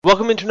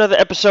Welcome into another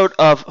episode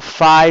of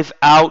 5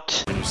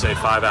 Out. When you say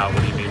 5 out,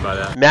 what do you mean by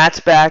that?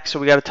 Matt's back, so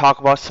we got to talk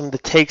about some of the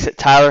takes that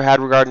Tyler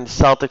had regarding the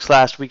Celtics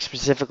last week,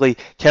 specifically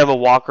Kemba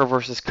Walker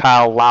versus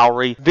Kyle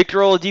Lowry. Victor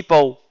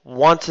Oladipo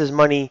wants his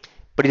money,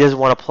 but he doesn't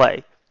want to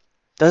play.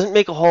 Doesn't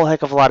make a whole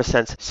heck of a lot of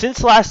sense.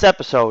 Since last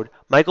episode,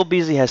 Michael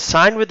Beasley has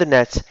signed with the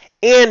Nets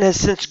and has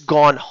since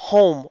gone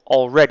home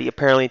already.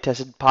 Apparently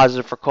tested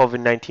positive for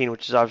COVID-19,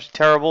 which is obviously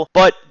terrible.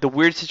 But the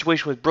weird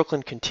situation with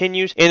Brooklyn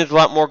continues, and there's a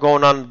lot more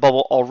going on in the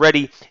bubble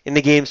already, and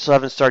the games still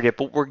haven't started yet.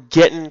 But we're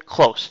getting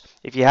close.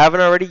 If you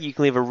haven't already, you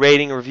can leave a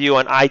rating and review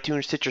on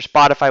iTunes, Stitcher,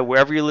 Spotify,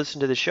 wherever you listen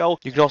to the show.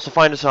 You can also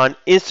find us on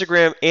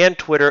Instagram and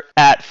Twitter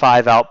at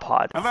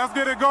 5OutPod. And let's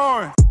get it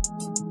going.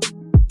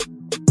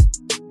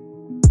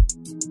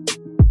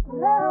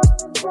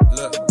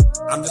 Look,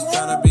 I'm just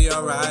trying to be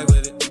alright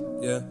with it,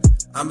 yeah.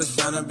 I'm just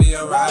trying to be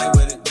alright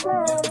with it,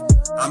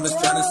 yeah. I'm just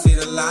trying to see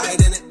the light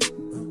in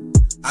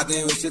it. I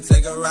think we should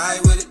take a ride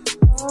with it.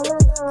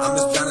 I'm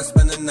just trying to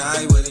spend the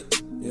night with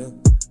it, yeah.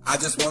 I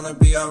just want to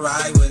be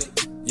alright with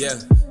it, yeah.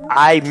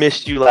 I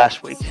missed you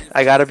last week.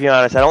 I got to be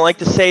honest. I don't like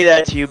to say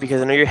that to you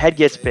because I know your head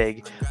gets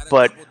big.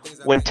 But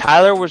when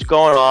Tyler was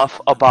going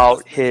off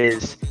about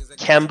his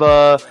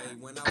Kemba,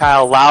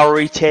 Kyle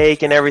Lowry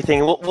take and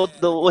everything,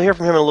 we'll hear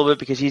from him in a little bit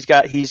because he's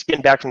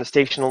getting back from the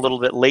station a little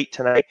bit late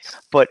tonight.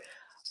 But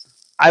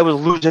I was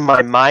losing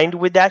my mind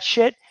with that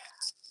shit.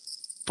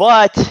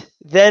 But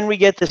then we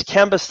get this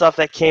Kemba stuff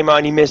that came out,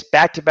 and he missed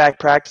back-to-back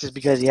practices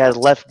because he has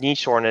left knee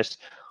soreness.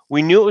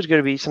 We knew it was going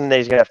to be something that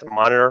he's going to have to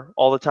monitor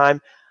all the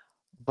time.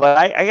 But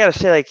I got to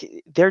say,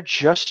 like, they're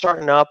just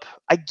starting up.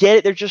 I get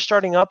it, they're just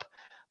starting up,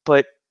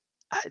 but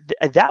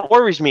that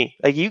worries me.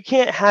 Like, you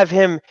can't have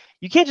him.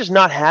 You can't just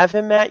not have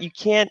him, Matt. You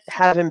can't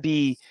have him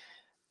be.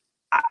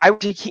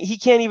 He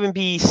can't even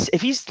be.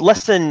 If he's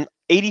less than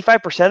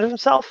 85% of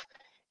himself,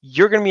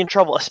 you're going to be in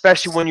trouble,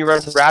 especially when you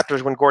run to the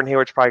Raptors when Gordon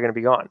Hayward's probably going to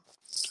be gone.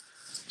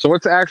 So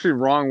what's actually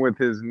wrong with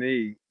his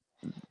knee?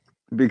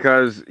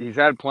 Because he's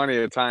had plenty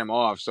of time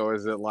off. So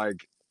is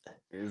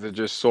it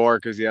just sore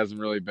because he hasn't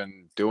really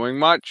been doing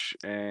much?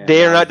 And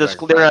they're not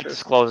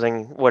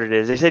disclosing what it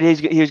is. They said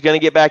he was going to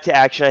get back to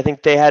action. I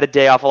think they had a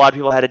day off. A lot of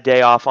people had a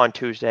day off on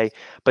Tuesday,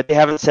 but they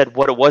haven't said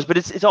what it was. But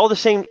it's all the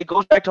same. It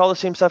goes back to all the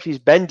same stuff he's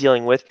been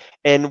dealing with,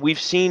 and we've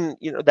seen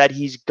that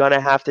he's going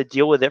to have to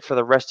deal with it for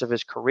the rest of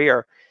his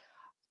career.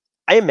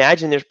 I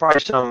imagine there's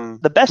probably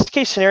the best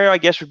case scenario, I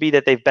guess, would be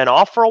that they've been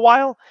off for a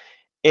while,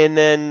 and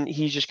then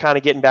he's just kind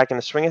of getting back in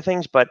the swing of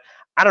things. But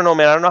I don't know,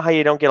 man. I don't know how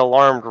you don't get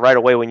alarmed right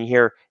away when you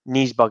hear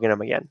knees bugging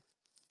him again.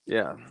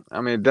 Yeah,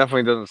 I mean, it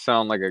definitely doesn't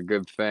sound like a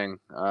good thing.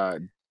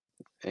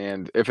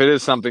 And if it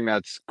is something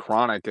that's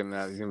chronic and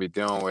that he's going to be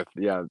dealing with,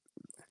 yeah,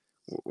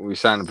 we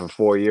signed him for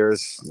 4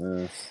 years.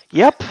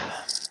 Yep.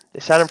 They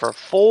signed him for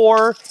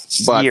 4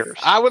 years.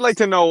 I would like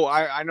to know,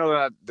 I know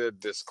that they're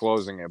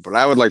disclosing it, but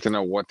I would like to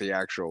know what the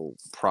actual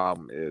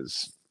problem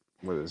is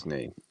with his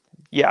knee.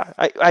 Yeah,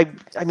 I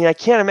mean, I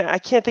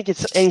can't think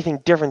it's anything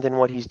different than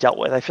what he's dealt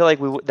with. I feel like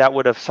that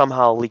would have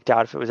somehow leaked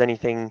out if it was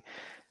anything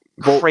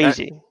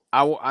crazy.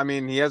 I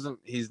mean,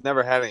 he's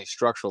never had any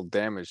structural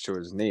damage to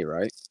his knee,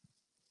 right?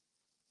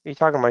 What are you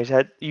talking about? His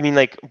head? You mean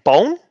like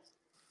bone?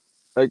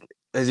 Like,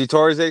 has he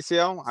tore his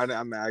ACL? I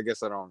mean, I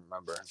guess I don't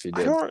remember if he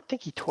did. I don't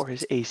think he tore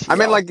his ACL. I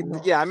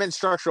mean, I meant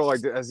structural.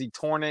 Like, has he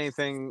torn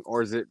anything,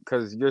 or is it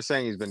because you're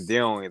saying he's been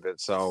dealing with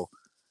it? So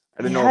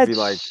I didn't know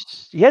if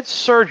he had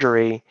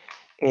surgery,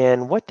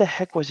 and what the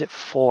heck was it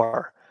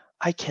for?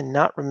 I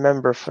cannot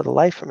remember for the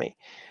life of me.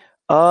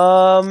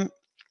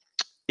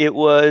 It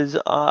was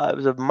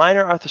a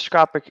minor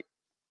arthroscopic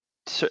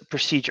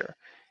procedure.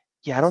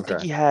 Yeah, I don't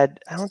think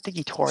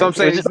he tore. So I'm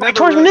saying he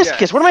tore his meniscus.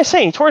 Yeah. What am I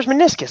saying? He tore his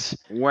meniscus.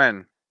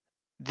 When?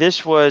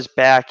 This was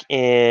back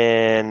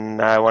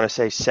in, I want to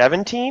say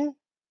 17.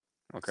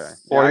 Okay.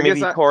 Or maybe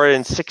he tore it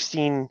in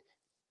 16.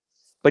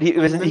 But he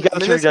got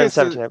surgery done in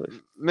 17, I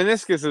believe.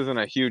 Meniscus isn't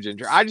a huge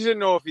injury. I just didn't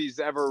know if he's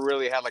ever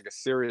really had like a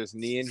serious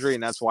knee injury,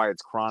 and that's why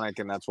it's chronic,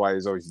 and that's why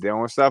he's always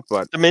dealing with stuff.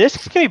 But the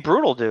meniscus can be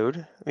brutal, dude.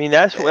 I mean,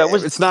 that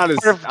was it's not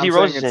part of D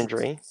Rose's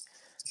injury.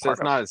 So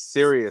it's not as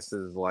serious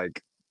as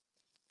like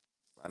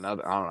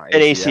another. I don't know.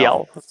 An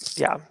ACL.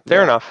 Yeah,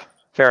 fair enough.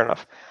 Fair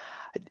enough.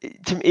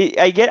 To me,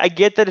 I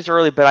get that it's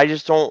early, but I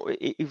just don't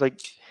like.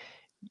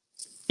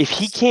 If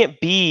he can't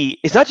be,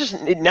 it's not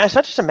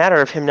just a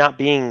matter of him not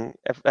being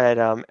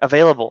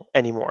available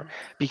anymore,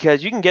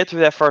 because you can get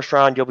through that first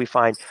round, you'll be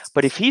fine.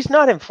 But if he's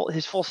not in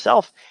his full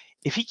self,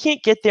 if he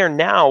can't get there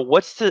now,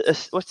 what's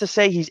to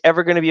say he's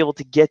ever going to be able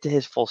to get to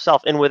his full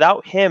self? And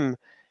without him,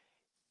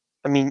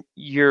 I mean,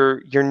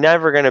 you're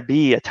never going to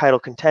be a title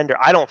contender,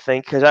 I don't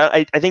think, because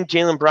I think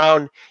Jaylen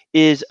Brown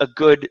is a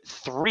good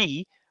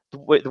 3.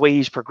 The way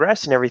he's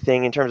progressed and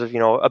everything in terms of,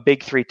 a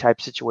big 3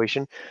 type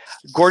situation.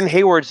 Gordon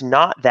Hayward's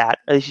not that.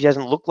 At least he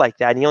doesn't look like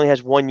that. And he only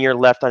has 1 year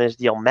left on his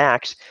deal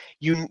max.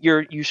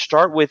 You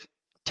start with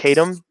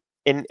Tatum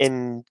and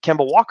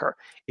Kemba Walker.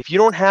 If you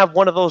don't have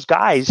one of those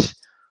guys,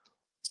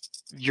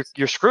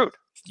 you're screwed.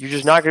 You're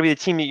just not going to be the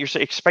team that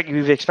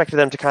you've expected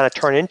them to kind of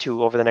turn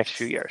into over the next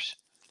few years.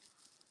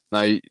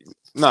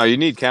 No, you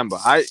need Kemba.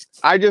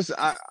 I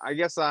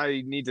guess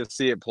I need to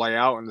see it play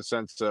out in the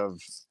sense of,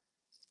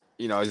 is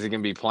he going to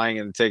be playing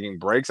and taking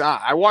breaks?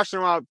 I watched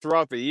him out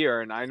throughout the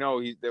year, and I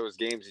know there was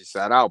games he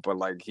sat out, but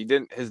like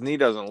his knee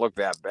doesn't look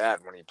that bad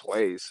when he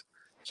plays.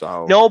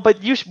 So no, but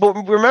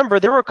remember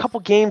there were a couple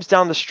games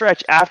down the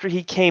stretch after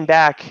he came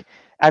back.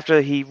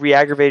 After he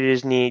re-aggravated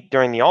his knee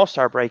during the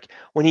All-Star break,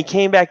 when he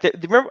came back,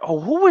 remember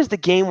who was the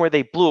game where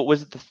they blew it?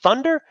 Was it the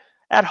Thunder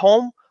at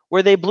home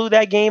where they blew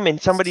that game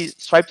and somebody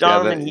swiped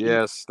on him?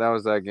 Yes, that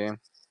was that game.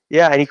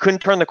 Yeah, and he couldn't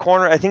turn the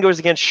corner. I think it was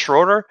against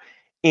Schroeder,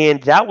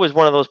 and that was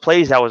one of those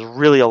plays that was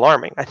really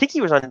alarming. I think he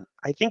was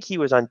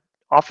on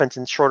offense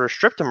and Schroeder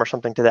stripped him or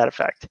something to that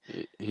effect.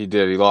 He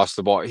did. He lost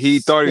the ball. He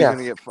thought he was going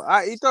to get.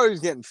 He thought he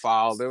was getting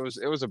fouled. It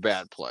was a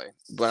bad play,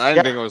 but I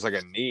didn't think it was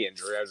like a knee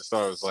injury. I just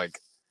thought it was like.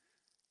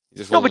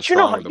 No, but you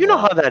know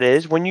how that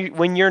is when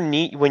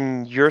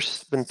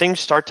things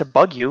start to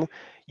bug you,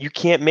 you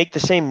can't make the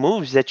same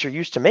moves that you're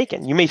used to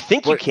making. You may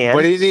think you can,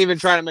 but he didn't even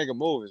try to make a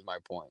move. Is my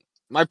point.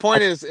 My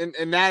point is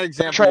in that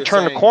example, try to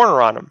turn the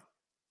corner on him.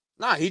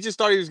 Nah, he just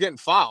thought he was getting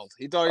fouled.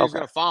 He thought he was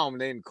going to foul him,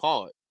 and they didn't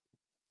call it.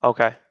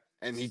 Okay.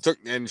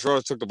 And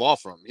Schroeder took the ball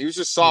from him. He was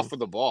just soft with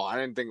the ball. I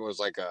didn't think it was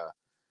like a.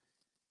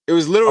 It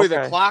was literally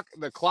the clock.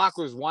 The clock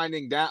was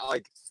winding down.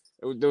 Like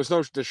there was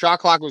no. The shot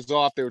clock was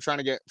off. They were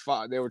trying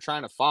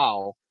to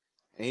foul,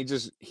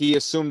 and he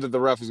assumed that the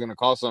ref was going to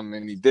call something,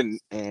 and he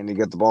didn't, and he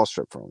got the ball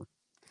stripped from him.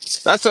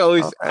 That's at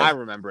least I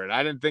remember it.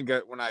 I didn't think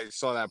when I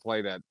saw that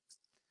play that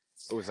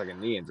it was like a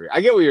knee injury.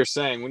 I get what you're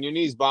saying. When your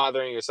knee's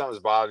bothering you, or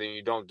something's bothering you,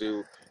 you don't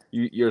do.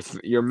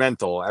 You're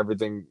mental.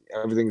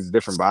 Everything's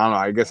different. But I don't know.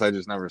 I guess I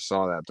just never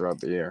saw that throughout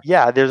the year.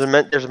 Yeah, there's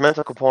a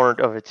mental component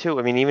of it too.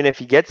 I mean, even if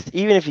he gets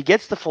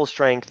the full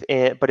strength,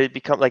 but it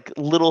becomes like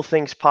little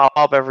things pop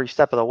up every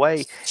step of the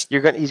way,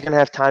 he's gonna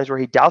have times where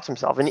he doubts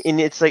himself, and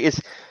it's like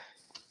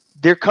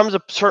there comes a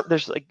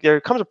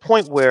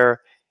point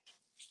where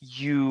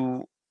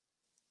you.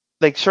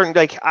 I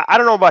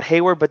don't know about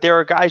Hayward, but there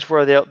are guys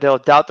where they'll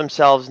doubt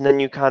themselves, and then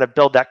you kind of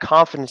build that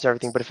confidence and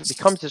everything. But if it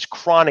becomes this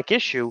chronic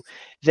issue,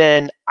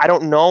 then I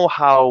don't know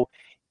how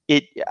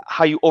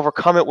you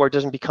overcome it, where it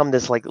doesn't become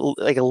this like a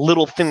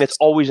little thing that's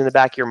always in the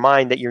back of your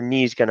mind that your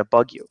knee is going to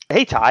bug you.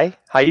 Hey Ty,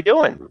 how you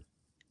doing?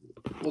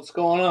 What's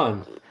going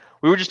on?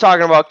 We were just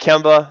talking about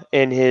Kemba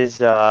and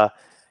his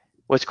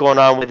what's going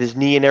on with his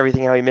knee and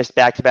everything, how he missed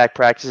back-to-back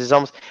practices. It's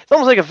almost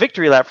like a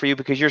victory lap for you,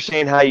 because you're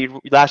saying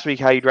last week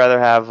how you'd rather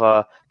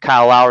have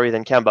Kyle Lowry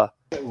than Kemba.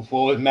 What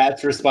was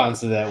Matt's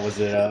response to that? Was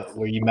it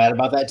were you mad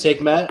about that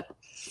take, Matt?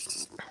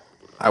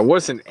 I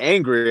wasn't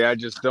angry. I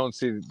just don't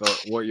see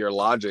what your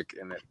logic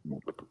in it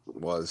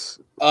was.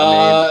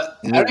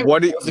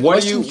 What do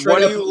you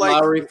like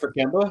Lowry for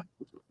Kemba?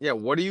 Yeah,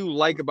 what do you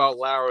like about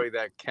Lowry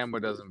that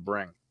Kemba doesn't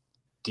bring?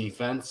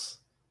 Defense.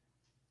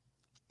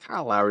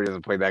 Kyle Lowry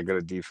doesn't play that good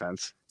at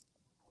defense.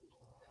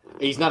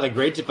 He's not a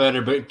great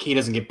defender, but he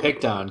doesn't get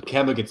picked on.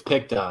 Kemba gets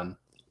picked on.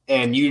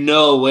 And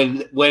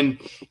when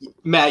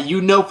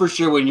Matt, for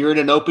sure when you're in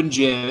an open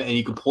gym and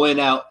you can point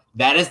out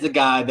that is the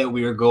guy that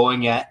we are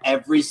going at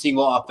every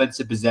single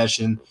offensive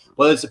possession,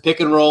 whether it's a pick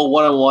and roll,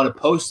 one-on-one, a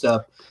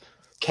post-up.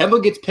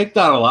 Kemba gets picked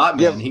on a lot,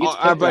 man. He gets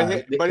picked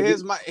on. But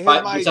here's my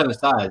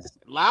size.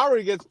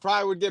 Lowry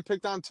probably would get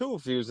picked on too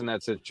if he was in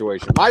that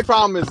situation. My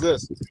problem is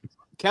this.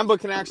 Kemba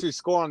can actually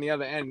score on the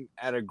other end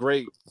at a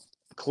great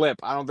clip.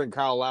 I don't think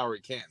Kyle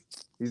Lowry can.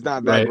 He's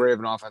not that great of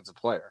an offensive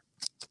player.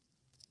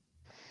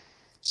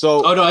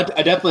 So, I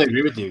definitely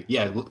agree with you.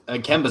 Yeah,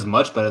 Kemba's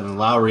much better than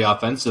Lowry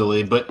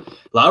offensively, but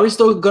Lowry's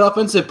still a good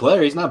offensive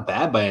player. He's not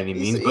bad by any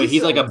means, but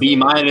he's like a B-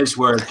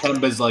 where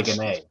Kemba's like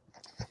an A.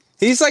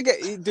 He's like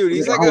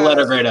he's like a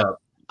letter grade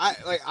up.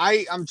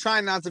 I'm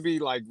trying not to be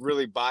like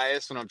really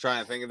biased when I'm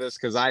trying to think of this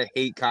because I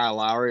hate Kyle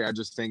Lowry. I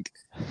just think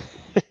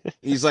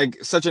he's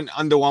like such an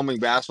underwhelming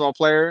basketball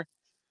player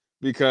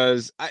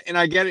because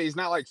I get it. He's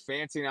not like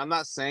fancy. And I'm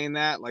not saying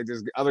that. Like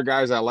there's other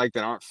guys I like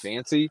that aren't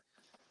fancy,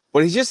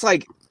 but he's just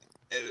like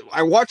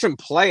I watch him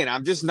play and I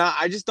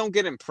just don't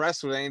get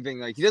impressed with anything.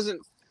 Like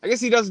I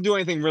guess he doesn't do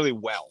anything really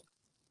well.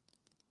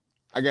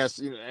 I guess,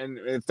 and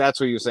if that's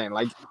what you're saying,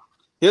 like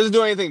he doesn't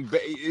do anything.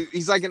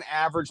 He's like an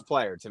average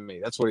player to me.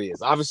 That's what he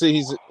is.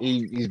 Obviously,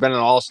 he's been an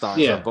all-star,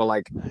 but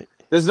like,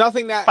 there's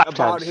nothing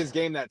about his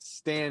game that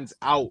stands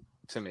out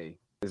to me.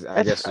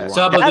 I guess. So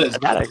how about this?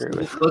 I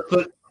agree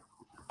with.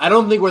 I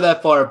don't think we're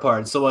that far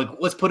apart. So like,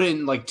 let's put it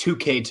in like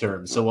 2K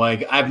terms. So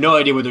like, I have no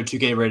idea what their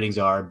 2K ratings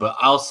are, but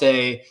I'll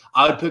say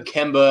I would put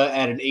Kemba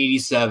at an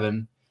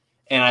 87,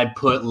 and I'd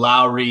put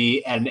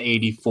Lowry at an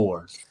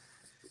 84.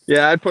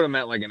 Yeah, I'd put him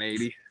at like an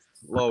 80,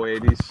 low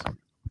 80s.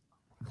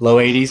 Low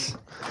 80s.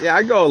 Yeah,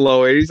 I go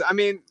low 80s. I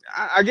mean,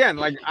 again,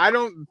 like I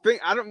don't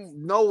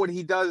know what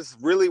he does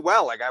really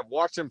well. Like I've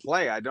watched him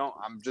play.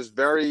 I'm just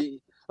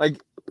very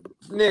like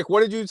Nick.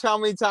 What did you tell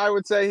me Ty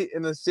would say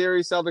in the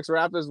series Celtics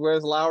Raptors?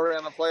 Where's Lowry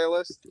on the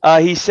playlist?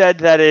 He said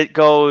that it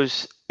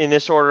goes in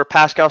this order: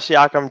 Pascal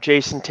Siakam,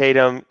 Jason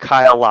Tatum,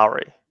 Kyle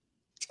Lowry.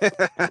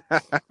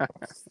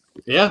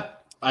 Yeah,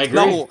 I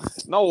agree.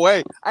 No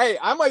way. Hey,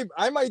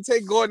 I might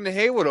take Gordon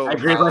Hayward over. I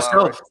agree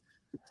myself.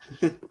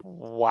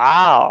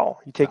 Wow.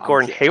 You take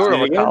Gordon Hayward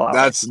over Kyle Lowry.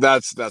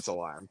 That's a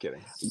lie. I'm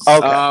kidding.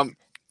 Okay.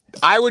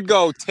 I would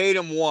go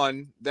Tatum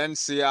 1, then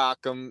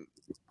Siakam,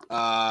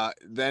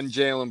 then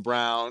Jaylen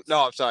Brown.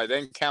 No, I'm sorry.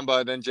 Then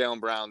Kemba, then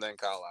Jaylen Brown, then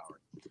Kyle Lowry.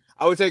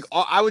 I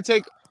would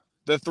take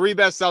the 3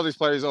 best Celtics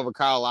players over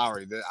Kyle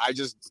Lowry.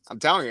 I'm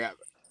telling you,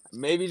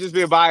 maybe just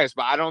be a bias,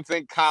 but I don't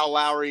think Kyle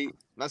Lowry. I'm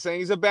not saying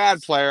he's a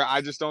bad player. I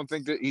just don't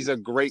think that he's a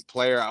great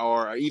player,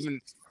 or even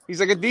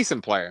he's like a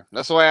decent player.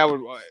 That's the way I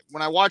would.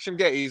 When I watch him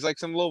he's like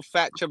some little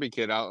fat chubby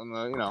kid out in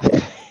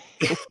the.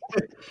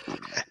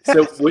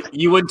 So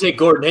you wouldn't take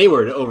Gordon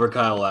Hayward over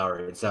Kyle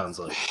Lowry? It sounds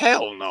like.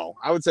 Hell no.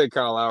 I would say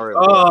Kyle Lowry.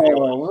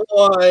 Oh,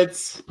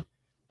 what?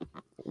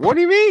 What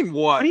do you mean?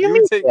 What do you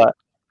mean?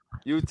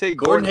 You would take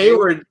Gordon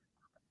Hayward.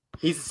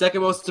 He's the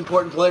second most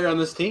important player on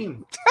this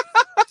team.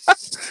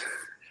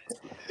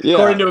 Yeah.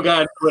 According to a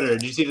guy on Twitter.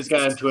 Did you see this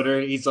guy on Twitter?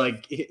 He's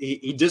like,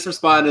 he just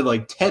responded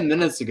like 10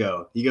 minutes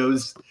ago. He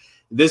goes,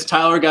 "This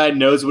Tyler guy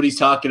knows what he's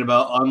talking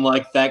about,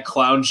 unlike that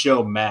clown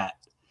show Matt.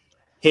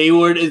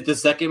 Hayward is the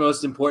second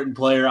most important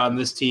player on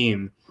this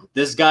team.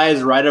 This guy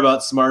is right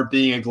about Smart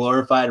being a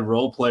glorified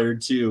role player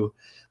too.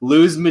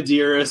 Lose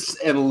Medeiros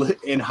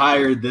and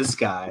hire this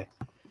guy."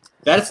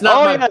 That's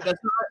not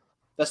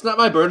that's not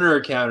my burner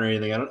account or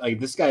anything. I don't like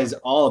this guy is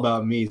all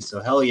about me.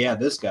 So hell yeah,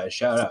 this guy,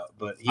 shout out.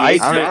 But he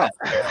hates Matt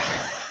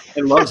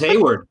and loves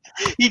Hayward.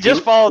 He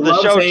just followed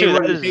the show too.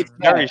 That is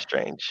very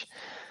strange.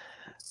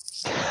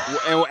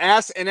 And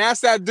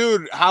ask that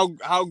dude how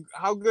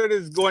good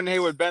has Gordon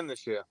Hayward been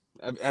this year?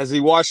 Has he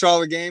watched all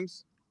the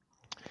games?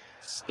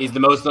 He's the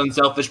most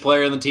unselfish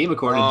player on the team,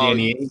 according to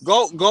Danny.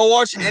 Go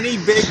watch any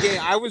big game.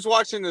 I was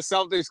watching the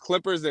Celtics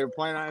Clippers. They were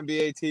playing on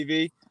NBA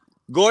TV.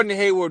 Gordon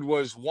Hayward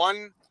was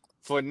 1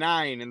 for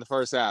 9 in the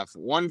first half.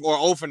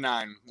 0 for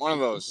 9. One of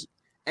those.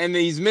 And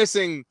he's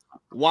missing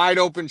wide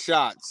open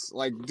shots.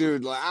 Like,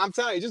 dude, I'm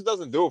telling you, he just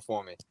doesn't do it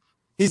for me.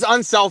 He's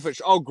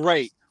unselfish. Oh,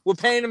 great. We're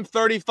paying him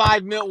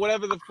 $35 million,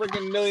 whatever the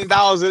freaking $1 million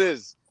it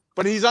is.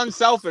 But he's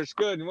unselfish.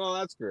 Good. Well,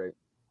 that's great.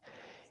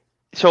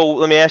 So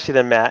let me ask you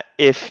then, Matt,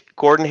 if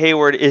Gordon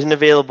Hayward isn't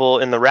available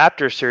in the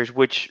Raptors series,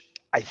 which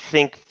I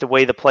think the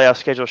way the playoff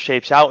schedule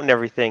shapes out and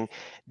everything,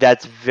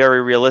 that's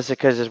very realistic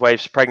because his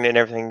wife's pregnant and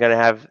everything. Going to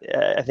have,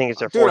 I think it's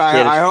their fourth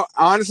kid.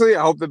 Honestly,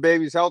 I hope the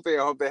baby's healthy.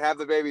 I hope they have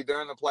the baby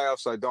during the playoffs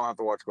so I don't have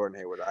to watch Gordon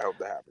Hayward. I hope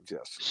that happens,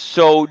 yes.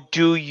 So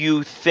do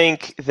you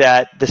think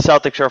that the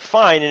Celtics are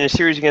fine in a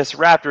series against the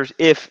Raptors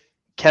if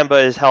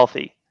Kemba is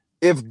healthy?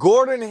 If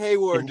Gordon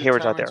Hayward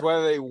Hayward's not determines there,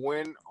 whether they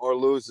win or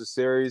lose the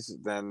series,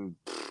 then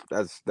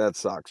that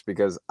sucks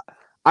because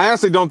I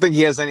honestly don't think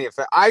he has any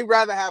effect. I'd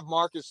rather have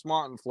Marcus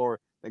Smart on the floor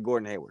than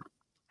Gordon Hayward.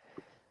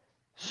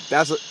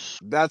 That's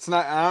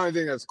not. I don't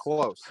think that's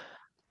close.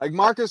 Like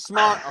Marcus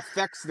Smart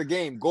affects the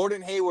game.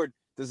 Gordon Hayward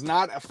does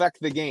not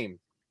affect the game.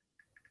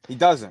 He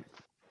doesn't.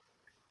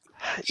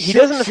 He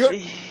doesn't.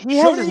 He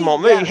has his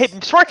moment.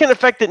 Yes. Smart can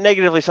affect it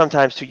negatively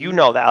sometimes too. You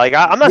know that. Like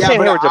I'm not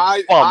saying Hayward's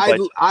a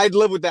bum, I'd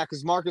live with that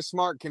because Marcus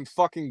Smart can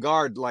fucking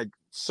guard like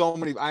so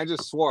many. I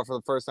just swore for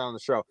the first time on the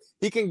show.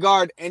 He can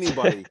guard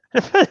anybody.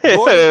 Is that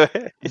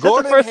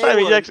the first time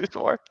he actually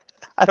swore?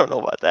 I don't know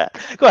about that.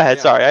 Go ahead.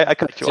 Yeah. Sorry, I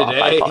cut you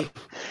off.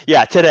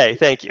 Yeah, today.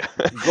 Thank you.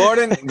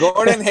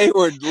 Gordon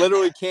Hayward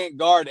literally can't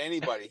guard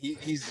anybody.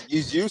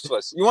 He's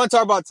useless. You want to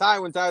talk about Ty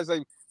when Ty's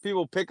like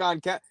people pick on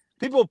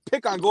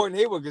Gordon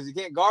Hayward because he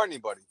can't guard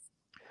anybody.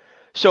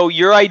 So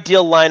your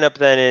ideal lineup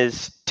then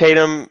is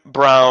Tatum,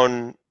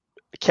 Brown,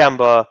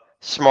 Kemba,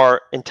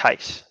 Smart, and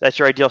Tice. That's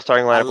your ideal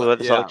starting lineup with what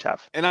the Celtics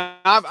have. And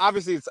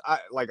obviously, it's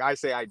like I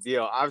say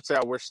ideal. I would say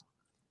I wish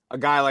a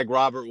guy like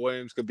Robert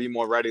Williams could be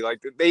more ready.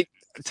 Like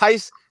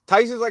Tice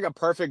is like a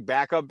perfect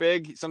backup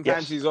big.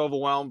 Sometimes he's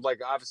overwhelmed.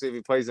 Like obviously if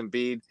he plays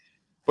Embiid,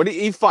 but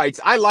he fights.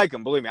 I like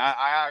him. Believe me,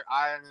 I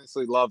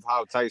honestly love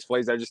how Tice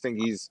plays. I just think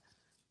he's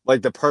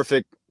like the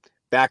perfect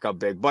backup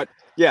big. But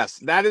yes,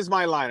 that is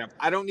my lineup.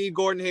 I don't need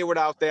Gordon Hayward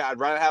out there. I'd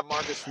rather have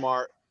Marcus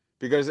Smart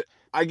because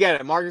I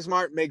get it. Marcus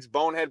Smart makes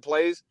bonehead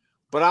plays,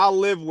 but I'll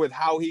live with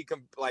how he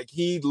can. Like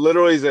he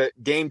literally is a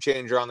game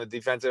changer on the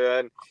defensive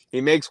end. He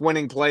makes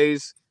winning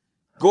plays.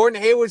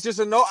 Gordon Hayward's just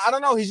I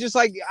don't know. He's just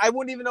like, I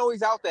wouldn't even know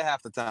he's out there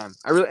half the time.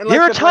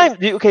 There are times,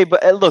 okay,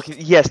 but look,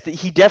 yes,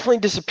 he definitely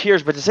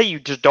disappears, but to say you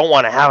just don't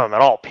want to have him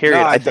at all, period,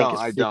 I think is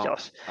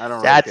ridiculous. I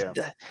don't really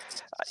care.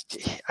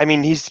 I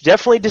mean, he's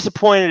definitely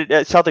disappointed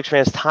Celtics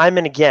fans time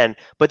and again,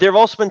 but there have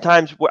also been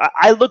times where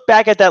I look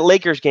back at that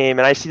Lakers game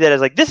and I see that as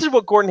like, this is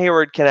what Gordon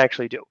Hayward can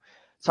actually do.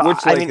 So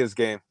Which Lakers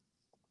game?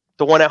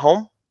 The one at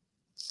home?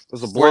 It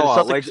was a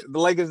blowout. The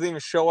Lakers didn't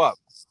even show up.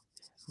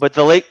 But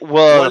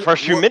the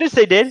first few minutes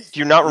they did. Do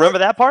you not remember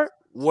that part?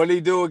 What did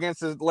he do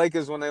against the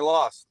Lakers when they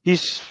lost?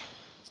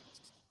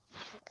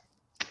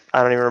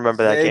 I don't even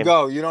remember that game. There you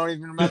go. You don't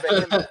even remember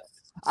him.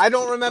 I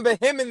don't remember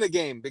him in the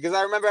game because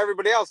I remember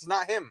everybody else,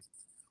 not him.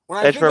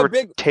 When I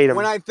think Tatum.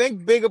 When I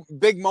think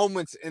big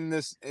moments in the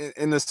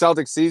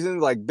Celtics season,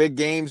 like big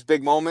games,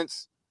 big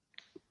moments,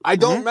 I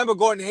don't remember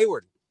Gordon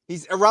Hayward.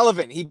 He's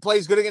irrelevant. He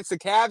plays good against the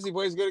Cavs. He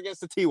plays good against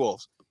the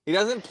T-Wolves. He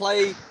doesn't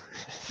play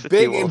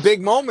big in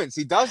big moments.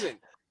 He doesn't.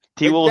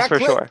 T-Wolves for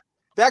sure.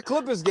 that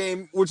Clippers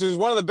game, which is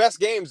one of the best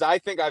games I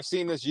think I've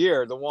seen this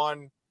year. The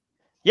one,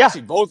 Yeah,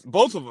 actually, both of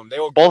them.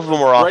 both of them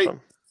were great.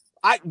 awesome.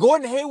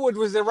 Gordon Hayward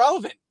was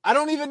irrelevant. I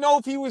don't even know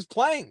if he was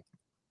playing.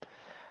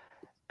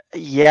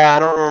 Yeah, I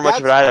don't remember much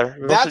of it either.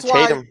 That's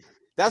Mostly Tatum.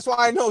 That's why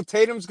I know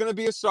Tatum's going to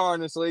be a star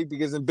in this league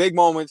because in big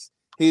moments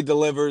he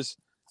delivers.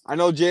 I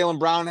know Jaylen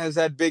Brown has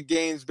had big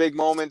games, big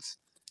moments.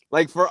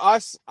 Like for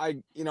us, I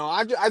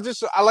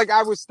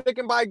was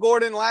sticking by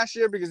Gordon last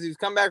year because he's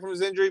come back from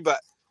his injury, but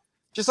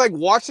just like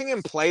watching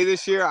him play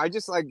this year, I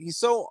just like he's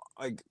so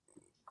like,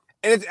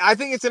 and I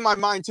think it's in my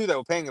mind too that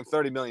we're paying him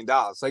 $30 million.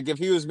 Like if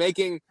he was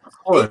making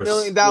 $8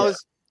 million, if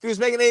he was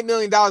making $8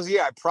 million a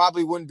year, I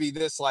probably wouldn't be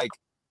this like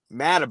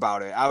mad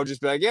about it. I would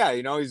just be like, yeah,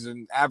 he's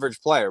an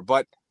average player,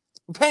 but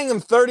we're paying him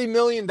 $30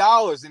 million,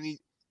 and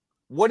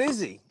what is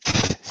he?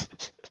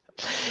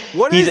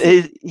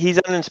 He's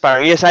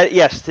uninspiring.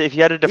 Yes. If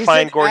you had to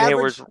define Gordon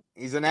Hayward,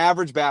 he's an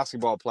average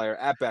basketball player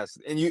at best.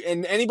 And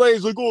anybody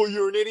who's like, oh,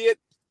 you're an idiot.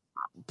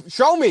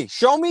 Show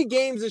me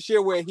games this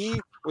year where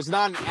he was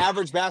not an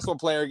average basketball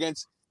player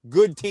against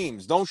good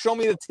teams. Don't show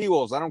me the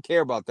T-Wolves. I don't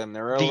care about them.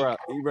 They're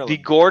irrelevant. The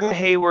Gordon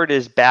Hayward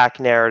is back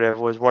narrative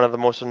was one of the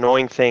most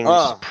annoying things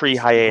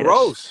pre-hiatus.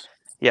 Gross.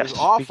 Yes. It was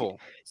awful.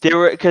 They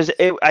were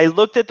I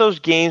looked at those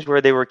games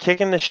where they were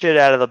kicking the shit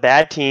out of the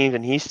bad teams,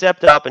 and he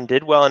stepped up and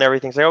did well and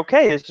everything. It's like,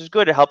 okay, this is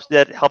good. It helps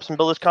him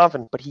build his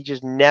confidence, but he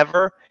just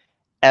never,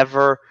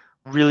 ever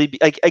really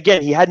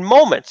again. He had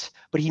moments,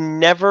 but he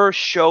never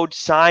showed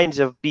signs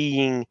of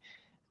being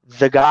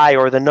the guy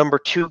or the number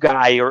 2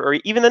 guy or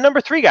even the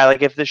number 3 guy.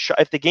 Like if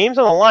the game's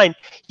on the line,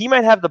 he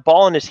might have the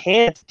ball in his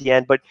hands at the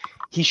end, but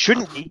he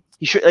shouldn't be.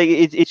 He should.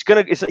 He's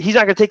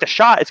not gonna take the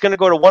shot. It's gonna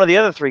go to one of the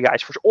other 3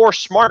 guys, or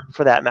Smart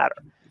for that matter.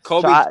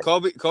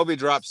 Kobe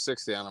dropped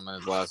 60 on him in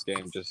his last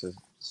game. Just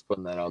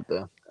putting that out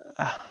there.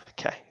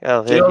 Okay.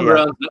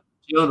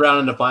 Jaylen Brown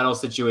in the final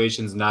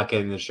situations not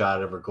getting the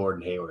shot over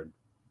Gordon Hayward.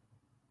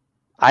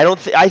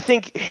 I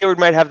think Hayward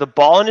might have the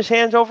ball in his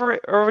hands over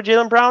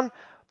Jaylen Brown,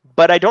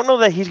 but I don't know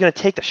that he's going to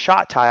take the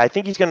shot, Ty. I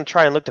think he's going to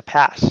try and look to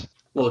pass.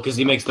 Well, because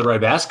he makes the right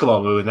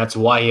basketball move, and that's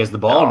why he has the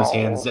ball in his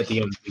hands at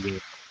the end of the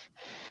game.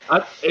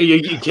 Are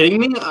you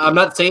kidding me? I'm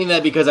not saying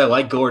that because I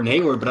like Gordon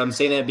Hayward, but I'm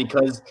saying that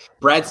because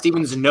Brad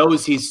Stevens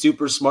knows he's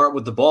super smart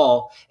with the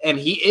ball, and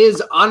he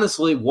is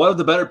honestly one of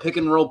the better pick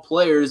and roll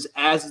players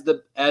as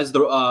the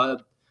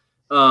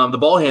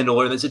ball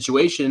handler in that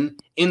situation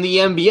in the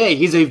NBA.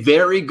 He's a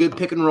very good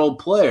pick and roll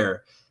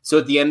player. So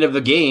at the end of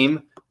the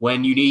game,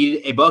 when you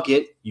need a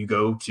bucket, you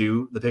go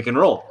to the pick and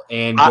roll,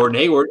 and Gordon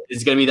Hayward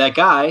is going to be that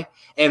guy.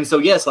 And so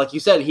yes, like you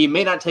said, he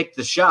may not take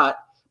the shot,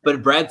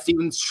 but Brad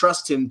Stevens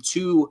trusts him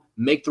to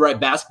make the right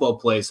basketball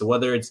play. So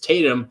whether it's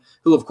Tatum,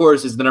 who of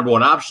course is the number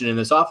 1 option in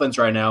this offense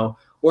right now,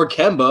 or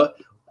Kemba,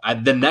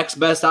 the next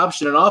best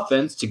option in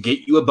offense to get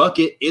you a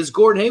bucket is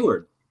Gordon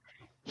Hayward.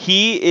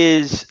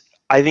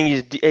 I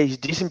think he's a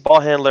decent ball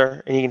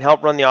handler, and he can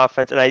help run the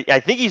offense. And I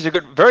think he's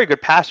very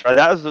good passer.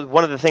 That was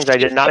one of the things I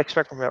did not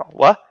expect from him at all.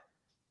 What?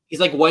 He's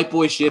like white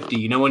boy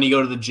shifty. When you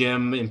go to the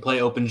gym and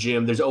play open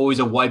gym, there's always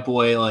a white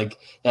boy like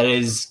that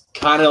is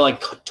kind of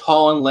like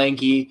tall and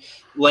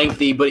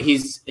lengthy, but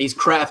he's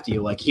crafty.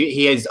 Like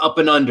he has up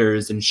and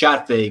unders and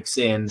shot fakes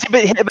and.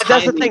 But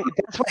that's the thing.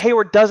 That's what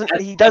Hayward doesn't.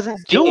 He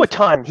doesn't do a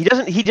ton.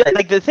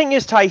 The thing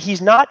is, Ty.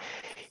 He's not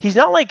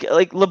like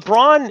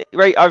LeBron,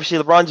 right? Obviously,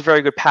 LeBron's a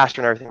very good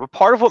passer and everything. But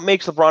part of what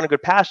makes LeBron a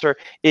good passer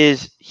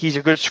is he's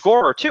a good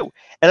scorer too.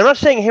 And I'm not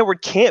saying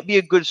Hayward can't be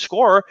a good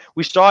scorer.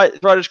 We saw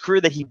it throughout his career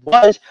that he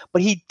was,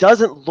 but he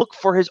doesn't look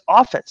for his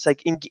offense.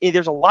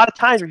 There's a lot of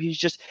times where he's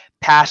just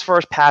pass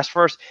first,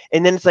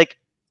 and then it's like,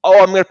 oh,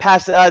 I'm going to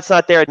pass it. It's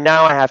not there.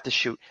 Now I have to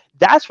shoot.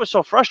 That's what's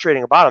so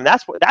frustrating about him.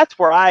 That's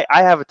where I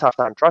have a tough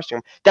time trusting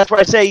him. That's why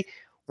I say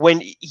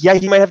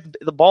he might have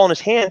the ball in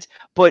his hands,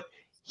 but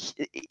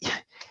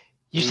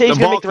you say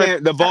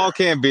the ball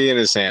can't be in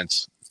his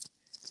hands.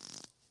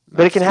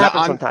 But it can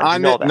happen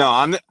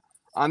sometimes.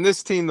 On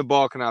this team, the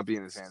ball cannot be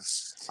in his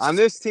hands. On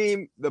this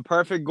team, the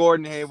perfect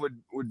Gordon Hayward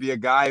would be a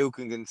guy who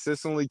can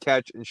consistently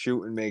catch and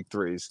shoot and make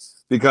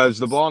threes because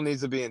the ball needs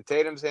to be in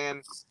Tatum's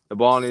hand. The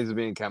ball needs to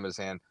be in Kemba's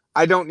hand.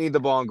 I don't need the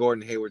ball in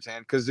Gordon Hayward's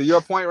hand because to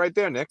your point right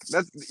there, Nick,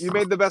 you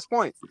made the best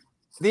point.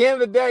 At the end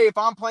of the day, if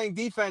I'm playing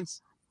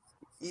defense,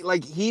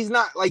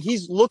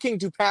 he's looking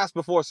to pass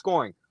before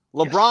scoring.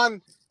 LeBron,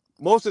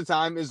 most of the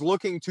time, is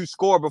looking to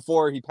score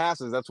before he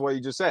passes. That's what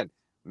you just said.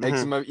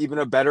 Makes him even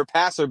a better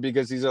passer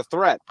because he's a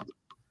threat.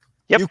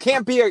 Yep. You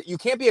can't be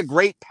a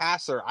great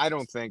passer, I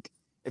don't think,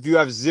 if you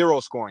have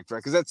zero scoring threat.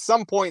 Because at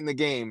some point in the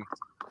game,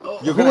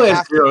 you're going to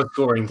have zero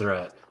scoring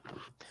threat.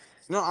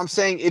 No, I'm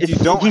saying if you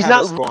don't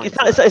have a scoring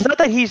threat. It's not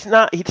that it's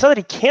not that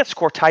he can't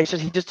score. Ty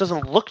says he just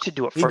doesn't look to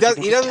do it first.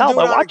 He doesn't tell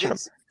by watching him.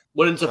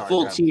 When it's a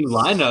full team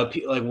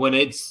lineup, like when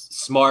it's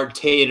Smart,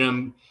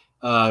 Tatum,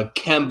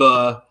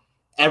 Kemba,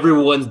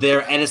 everyone's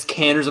there. Enes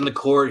Kanter's on the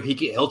court.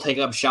 He'll take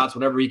up shots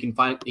whenever he can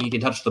find. He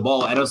can touch the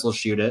ball. Enes will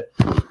shoot it.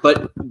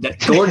 But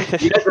Gordon,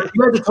 you guys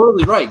are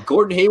totally right.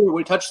 Gordon Hayward,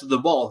 when he touches the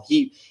ball,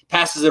 he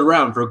passes it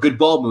around for a good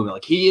ball movement.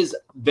 Like he is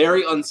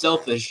very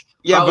unselfish.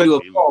 Yeah, but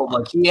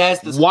like he has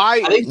this.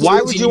 Why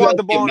would you want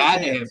the ball in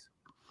his hands?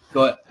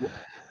 Go ahead.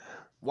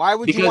 Why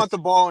would you want the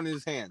ball in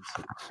his hands?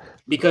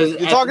 Because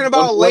you're talking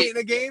about late in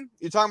the game.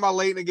 You're talking about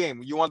late in the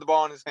game. You want the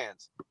ball in his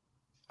hands.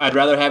 I'd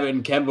rather have it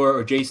in Kemba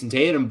or Jason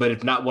Tatum, but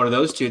if not one of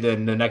those two,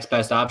 then the next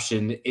best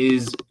option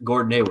is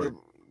Gordon Hayward.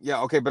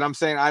 Yeah, okay, but I'm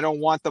saying I don't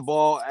want the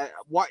ball.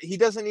 He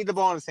doesn't need the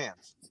ball in his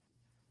hands.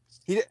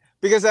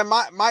 Because at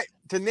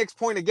to Nick's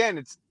point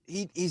again,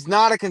 he's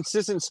not a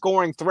consistent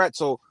scoring threat.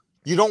 So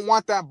you don't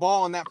want that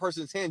ball in that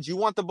person's hands. You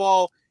want the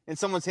ball in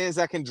someone's hands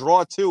that can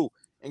draw two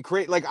and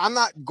create. Like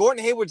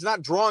Gordon Hayward's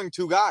not drawing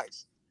two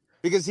guys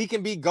because he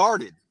can be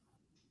guarded.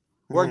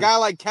 Where a guy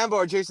like Kemba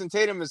or Jason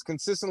Tatum is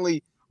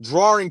consistently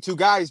drawing two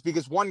guys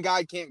because one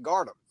guy can't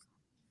guard him.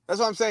 That's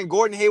what I'm saying.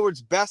 Gordon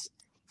Hayward's best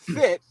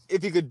fit,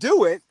 if he could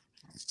do it,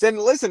 then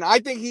listen, I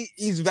think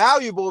he's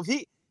valuable if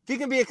he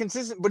can be a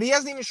consistent, but he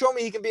hasn't even shown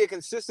me he can be a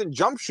consistent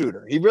jump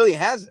shooter. He really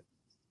hasn't.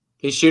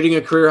 He's shooting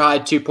a career high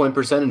 2-point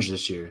percentage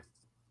this year.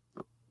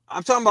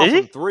 I'm talking about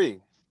from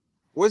three.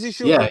 Where's he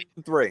shooting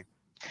from three?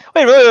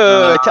 Wait.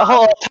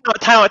 Hold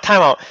on.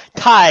 Time out.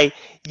 Ty,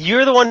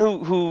 you're the one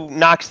who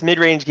knocks the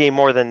mid-range game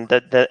more than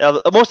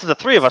the most of the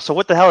three of us. So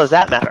what the hell does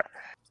that matter?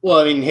 Well,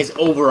 I mean, his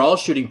overall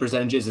shooting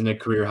percentage isn't a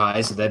career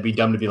high, so that'd be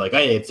dumb to be like,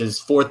 hey, it's his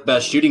fourth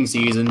best shooting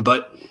season.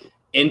 But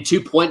in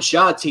 2-point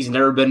shots, he's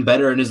never been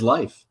better in his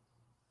life.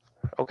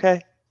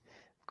 Okay.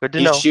 Good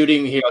to know. He's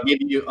shooting here.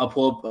 I'll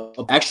pull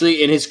up.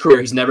 Actually, in his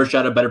career, he's never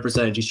shot a better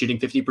percentage. He's shooting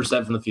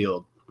 50% from the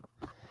field.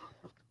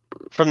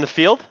 From the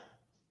field?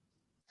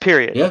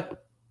 Period. Yeah.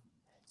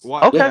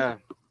 What? Okay. Yeah.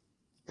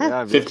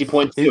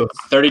 50.2,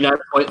 39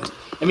 points.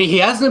 I mean, he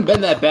hasn't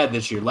been that bad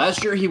this year.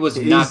 Last year, he was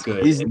not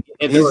good. He's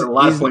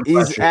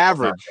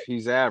average.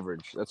 He's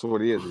average. That's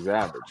what he is. He's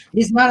average.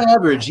 He's not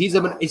average. He's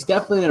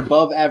definitely an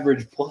above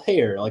average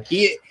player. Like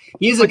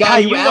he's a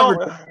guy who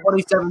averaged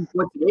 27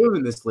 points a game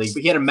in this league,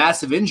 but he had a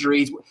massive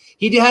injury.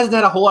 He hasn't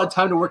had a whole lot of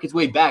time to work his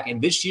way back, and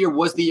this year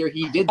was the year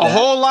he did that. A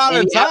whole lot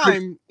of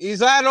time.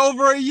 He's had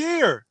over a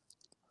year.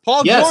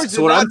 Paul George did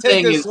not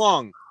take this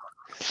long.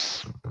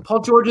 Paul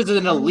George is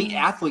an elite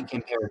athlete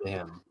compared to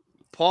him.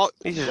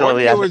 He's just an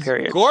elite athlete,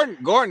 period.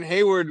 Gordon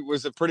Hayward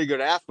was a pretty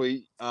good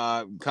athlete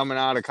coming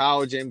out of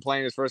college and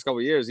playing his first couple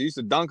of years. He used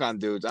to dunk on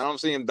dudes. I don't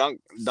see him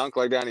dunk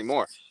like that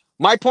anymore.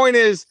 My point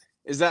is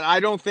that I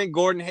don't think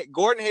Gordon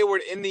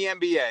Hayward in the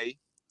NBA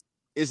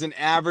is an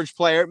average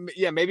player.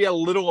 Yeah, maybe a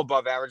little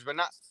above average, but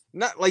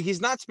not like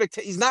he's not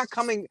spectacular. He's not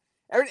coming.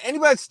 Anybody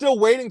that's still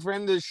waiting for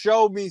him to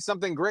show me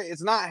something great,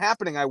 it's not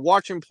happening. I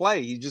watch him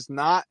play. He's just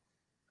not.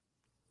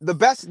 The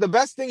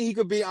best thing he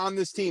could be on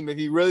this team if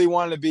he really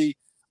wanted to be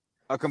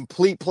a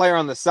complete player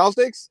on the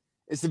Celtics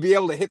is to be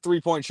able to hit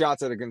 3-point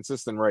shots at a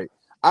consistent rate.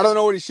 I don't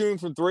know what he's shooting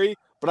from three,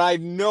 but I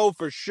know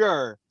for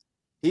sure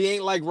he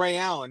ain't like Ray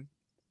Allen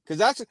because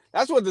that's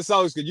what the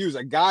Celtics could use,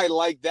 a guy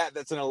like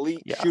that's an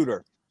elite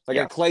shooter, like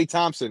a Klay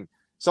Thompson,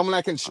 someone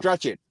that can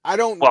stretch it.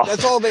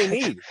 That's all they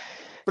need.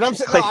 But I'm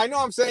saying, I know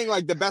I'm saying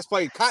like the best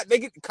player. They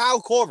get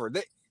Kyle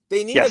Korver.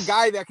 They need a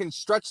guy that can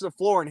stretch the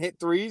floor and hit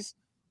threes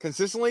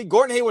consistently.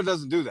 Gordon Hayward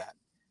doesn't do that.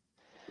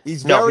 He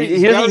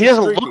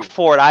doesn't look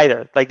for it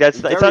either. Like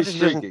it's not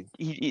just like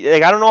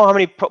I don't know how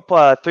many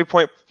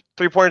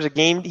 3-pointers a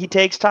game he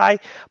takes, Ty,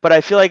 but I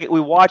feel like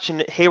we watch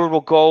and Hayward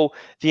will go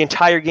the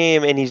entire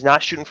game and he's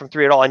not shooting from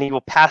three at all, and he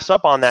will pass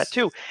up on that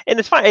too. And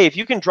it's fine. Hey, if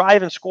you can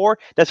drive and score,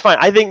 that's fine.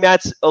 I think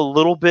that's a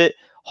little bit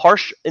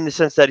harsh in the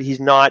sense that he's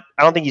not.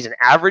 I don't think he's an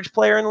average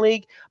player in the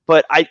league,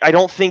 but I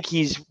don't think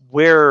he's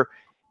where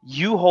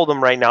you hold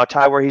him right now,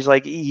 Ty, where he's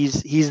like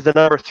he's the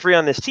number 3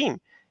 on this team.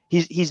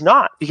 He's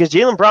not, because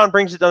Jaylen Brown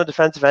brings it on the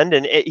defensive end,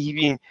 and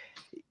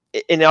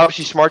and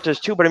obviously Smart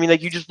does too. But I mean,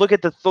 like you just look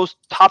at those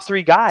top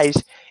 3 guys,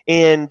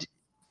 and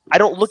I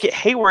don't look at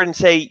Hayward and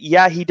say,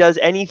 yeah, he does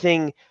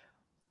anything.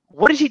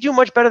 What does he do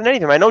much better than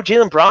anything? I know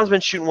Jaylen Brown's been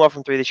shooting well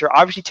from 3 this year.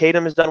 Obviously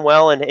Tatum has done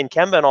well, and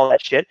Kemba and all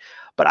that shit.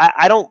 But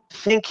I don't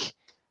think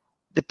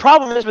the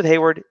problem is with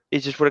Hayward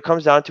is just what it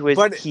comes down to is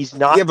he's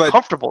not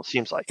comfortable. It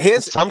seems like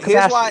here's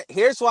why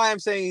I'm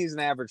saying he's an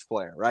average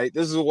player. Right?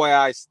 This is the way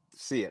I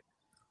see it.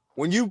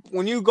 When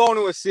you go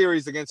into a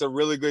series against a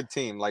really good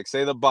team, like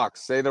say the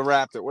Bucks, say the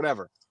Raptors,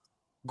 whatever,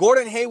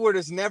 Gordon Hayward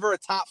is never a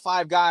top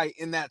 5 guy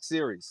in that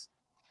series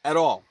at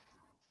all.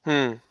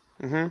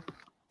 Mm-hmm.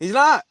 He's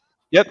not.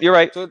 Yep, you're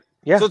right. So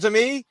to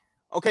me,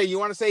 okay, you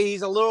want to say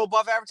he's a little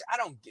above average? I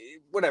don't.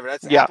 Whatever.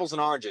 That's apples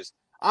and oranges.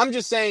 I'm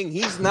just saying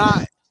he's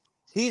not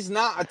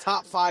a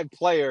top 5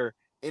 player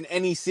in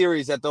any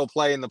series that they'll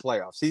play in the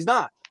playoffs. He's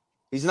not.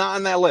 He's not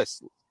on that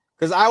list.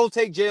 Because I will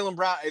take Jaylen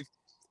Brown.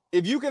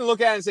 If you can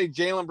look at it and say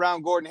Jaylen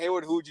Brown, Gordon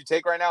Hayward, who would you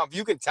take right now? If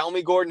you can tell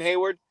me Gordon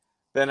Hayward,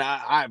 then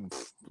I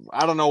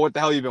don't know what the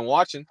hell you've been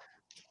watching.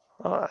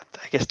 I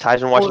guess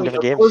Ty's been watching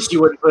different games. Of course,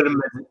 you wouldn't put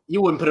him.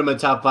 You wouldn't put him in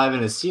top 5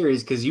 in a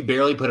series because you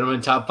barely put him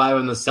in top 5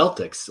 in the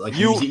Celtics. Like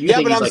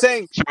but I'm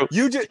saying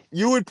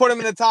you would put him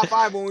in the top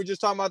 5 when we were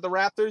just talking about the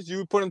Raptors. You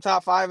would put him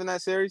top 5 in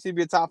that series. He'd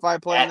be a top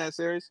 5 player in that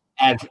series.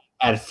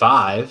 At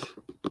 5.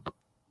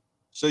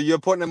 So you're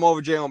putting him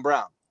over Jaylen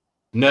Brown.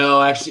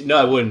 No, actually, no,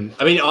 I wouldn't.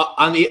 I mean,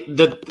 on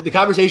the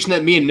conversation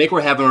that me and Nick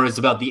were having was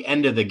about the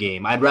end of the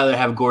game. I'd rather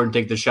have Gordon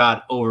take the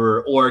shot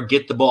over or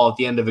get the ball at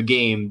the end of a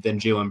game than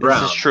Jaylen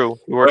Brown. This is true.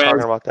 We were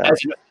talking about that.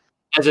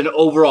 As an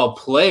overall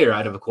player,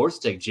 I'd of course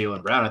take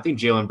Jaylen Brown. I think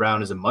Jaylen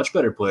Brown is a much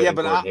better player than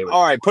Gordon Hayward.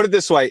 All right, put it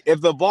this way.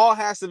 If the ball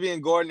has to be in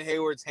Gordon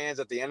Hayward's hands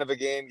at the end of a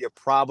game, you're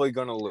probably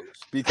going to lose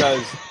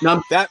because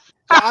I'm just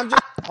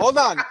 – hold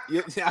on.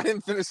 I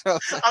didn't finish. I'm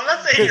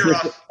not saying you're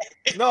wrong.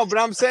 No, but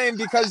I'm saying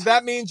because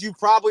that means you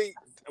probably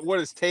 – what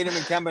is Tatum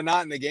and Kemba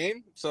not in the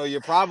game? So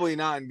you're probably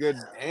not in good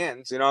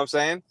hands. You know what I'm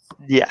saying?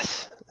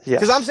 Yes.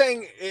 Because I'm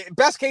saying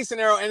best case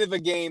scenario, end of a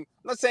game.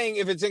 I'm not saying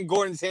if it's in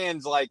Gordon's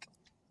hands, like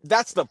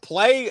that's the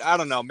play. I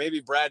don't know. Maybe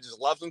Brad just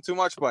loves him too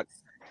much, but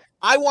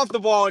I want the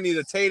ball in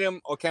either Tatum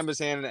or Kemba's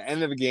hand at the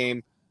end of the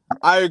game.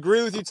 I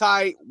agree with you,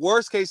 Ty.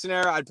 Worst case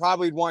scenario, I'd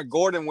probably want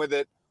Gordon with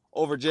it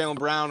over Jaylen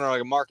Brown or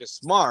like a Marcus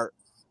Smart,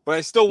 but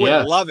I still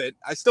wouldn't love it.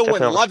 I still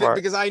wouldn't love it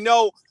because I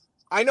know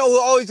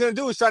all he's going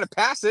to do is try to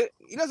pass it.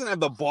 He doesn't have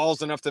the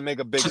balls enough to make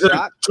a big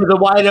shot. To the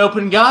wide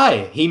open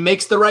guy. He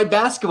makes the right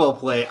basketball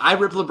play. I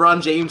rip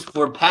LeBron James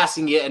for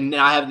passing it and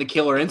not having the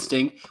killer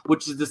instinct,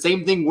 which is the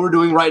same thing we're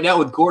doing right now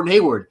with Gordon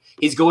Hayward.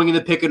 He's going in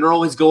the pick and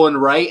roll. He's going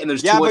right, and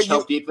there's too much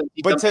help defense.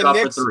 But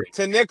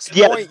to Nick's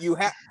point,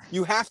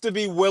 you have to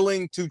be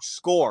willing to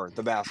score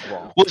the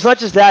basketball. Well, it's not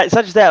just that.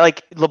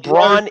 Like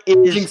LeBron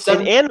is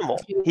an animal.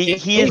 We're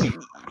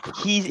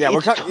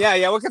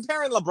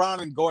comparing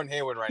LeBron and Gordon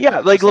Hayward right now. Yeah,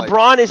 like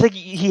LeBron is like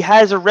he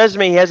has a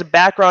resume, he has a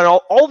background,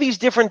 all these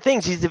different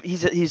things.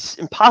 He's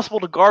impossible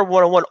to guard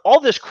one-on-one. All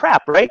this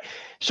crap, right?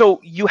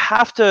 So you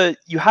have to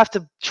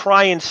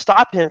try and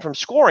stop him from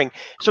scoring.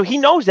 So he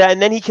knows that,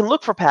 and then he can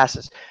look for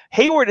passes.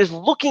 Hayward is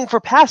looking for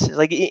passes,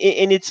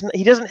 and he's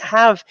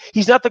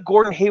not the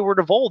Gordon Hayward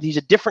of old. He's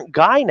a different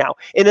guy now,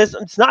 and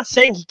it's not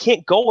saying he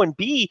can't go and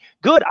be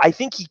good. I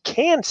think he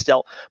can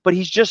still, but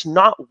he's just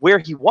not where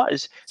he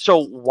was.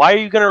 So why are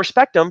you going to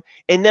respect him?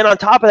 And then on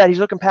top of that, he's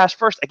looking pass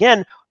first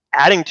again.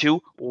 Adding to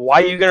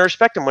why are you going to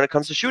respect him when it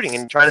comes to shooting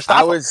and trying to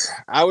stop him?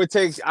 I would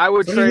trade.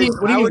 What do you mean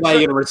why are you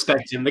going to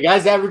respect him? The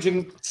guy's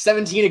averaging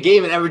 17 a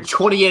game and averaged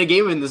 28 a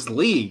game in this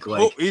league.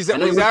 He's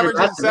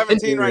averaging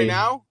 17 right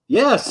now?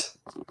 Yes.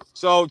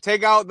 So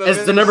take out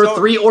the number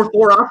 3 or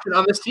 4 option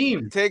on this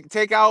team.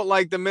 Take out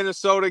like the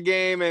Minnesota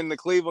game and the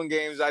Cleveland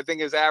games. I think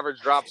his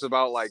average drops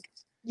about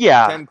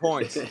 10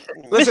 points.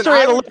 Listen,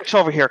 Mr. Analytics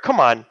over here. Come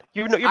on.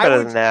 You're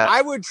better than that.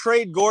 I would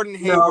trade Gordon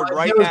Hayward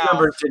right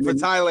now for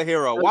Tyler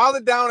Hero. While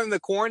they're down in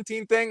the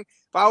quarantine thing,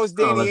 if I was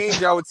Danny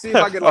Ainge, I would see if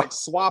I could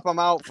swap him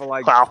out for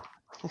wow.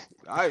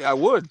 I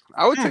would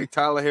take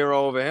Tyler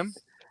Hero over him.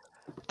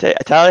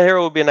 Tyler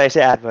Hero would be a nice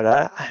ad,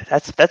 but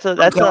that's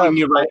I'm telling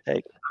you right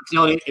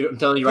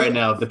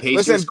now, if the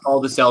Pacers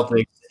called the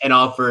Celtics and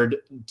offered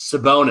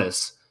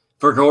Sabonis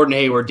for Gordon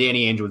Hayward,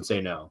 Danny Ainge would say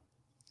no.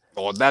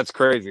 Oh, that's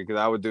crazy because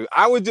I would do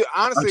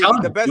honestly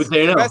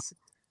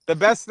the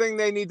best thing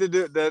they need to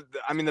do.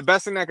 The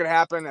best thing that could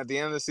happen at the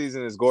end of the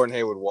season is Gordon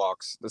Hayward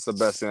walks. That's the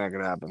best thing that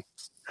could happen.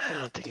 I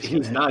don't think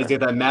he's not. He's got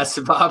that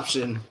massive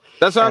option.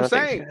 That's what I'm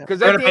saying.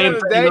 Because at the end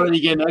of the day, what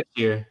you get next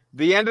year.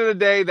 The end of the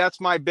day,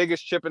 that's my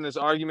biggest chip in this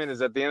argument.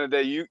 Is at the end of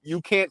the day,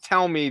 you can't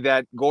tell me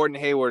that Gordon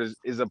Hayward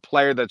is a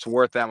player that's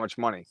worth that much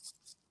money.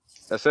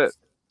 That's it.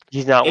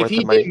 He's not worth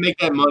the money. If he didn't make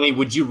that money,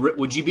 would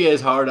you be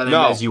as hard on him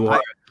as you are?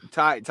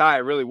 Ty, I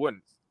really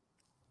wouldn't.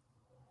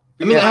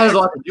 I mean, that has a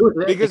lot to do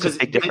with it because it's a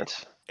big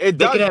difference. They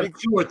could have 2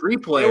 or 3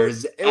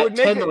 players at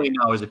 $10 million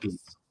a piece.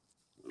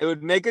 It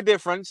would make a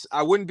difference.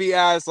 I wouldn't be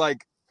as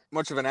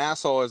much of an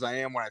asshole as I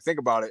am when I think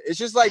about it. It's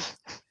just I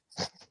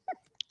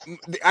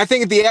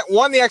think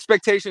the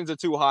expectations are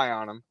too high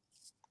on him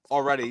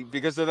already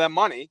because of that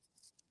money,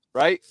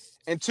 right?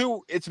 And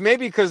 2, it's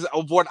maybe because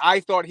of what I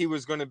thought he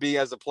was going to be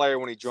as a player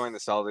when he joined the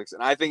Celtics,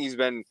 and I think he's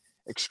been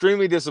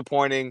extremely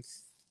disappointing.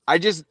 I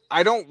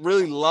don't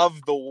really love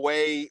the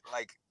way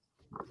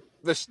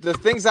the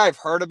things I've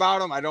heard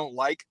about him. I don't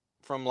like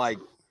from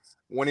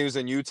when he was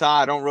in Utah.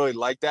 I don't really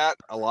like that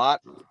a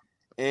lot,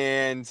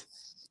 and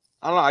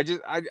I don't know.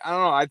 I don't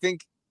know. I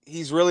think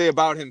he's really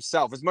about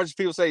himself. As much as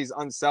people say he's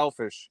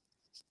unselfish,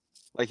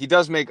 he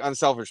does make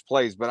unselfish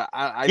plays, but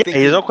I think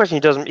there's no question he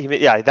doesn't. He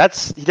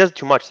does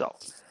too much though.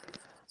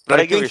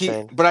 But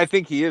I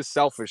think he is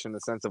selfish in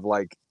the sense of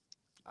I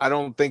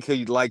don't think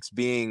he likes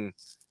being,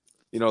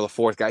 the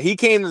 4th guy. He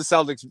came to the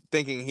Celtics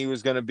thinking he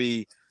was going to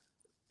be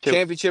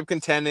championship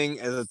contending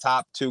as a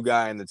top 2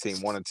 guy in the team.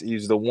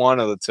 He's the 1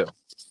 or the 2.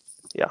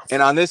 Yeah.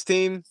 And on this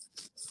team,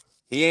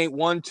 he ain't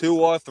 1, 2,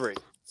 or 3.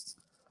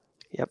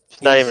 Yep.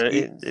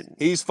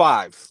 He's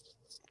 5.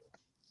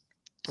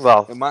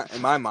 Well, in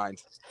my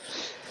mind.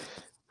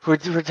 We're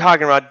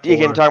talking about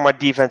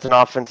defense and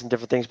offense and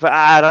different things, but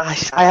I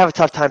have a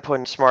tough time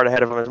putting Smart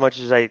ahead of him as much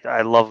as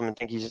I love him and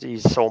think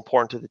he's so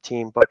important to the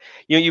team. But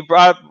you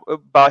brought up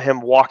about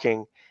him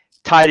walking.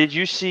 Ty, did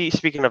you see?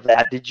 Speaking of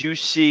that, did you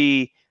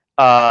see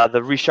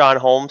the Richaun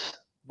Holmes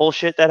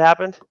bullshit that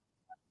happened?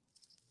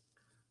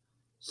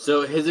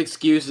 So his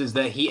excuse is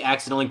that he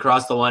accidentally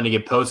crossed the line to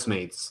get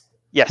Postmates.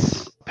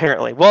 Yes,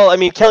 apparently. Well, I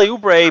mean, Kelly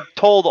Oubre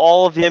told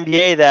all of the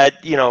NBA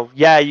that,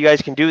 yeah, you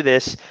guys can do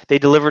this. They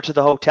deliver to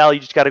the hotel. You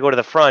just got to go to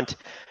the front.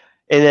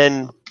 And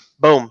then,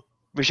 boom,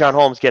 Richaun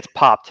Holmes gets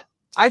popped.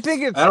 I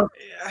think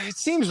it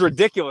seems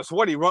ridiculous.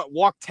 What, he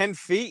walked 10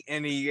 feet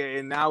and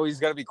now he's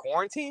got to be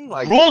quarantined?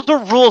 Like, rules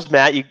are rules,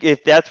 Matt.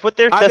 If that's what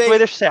that's the way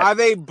they're set. Are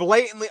they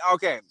blatantly –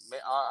 okay,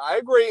 I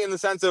agree in the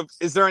sense of,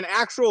 is there an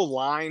actual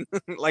line?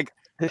 Like,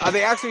 are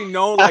they actually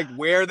know, like,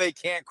 where they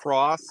can't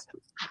cross?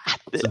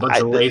 It's a bunch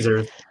of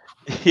lasers.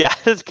 Yeah,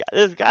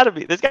 there's got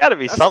to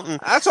be something.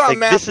 That's what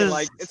I'm asking.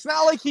 Like, it's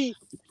not like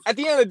at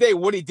the end of the day,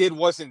 what he did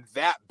wasn't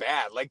that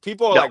bad. Like,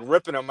 people are like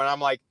ripping him, and I'm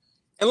like,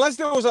 unless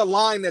there was a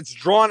line that's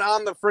drawn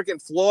on the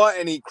freaking floor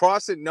and he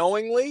crossed it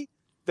knowingly,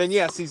 then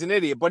yes, he's an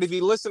idiot. But if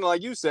he listened,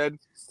 like you said,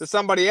 to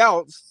somebody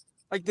else,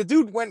 like the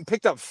dude went and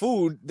picked up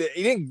food.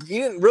 He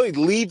didn't really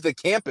leave the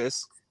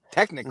campus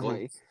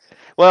technically. Mm-hmm.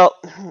 Well,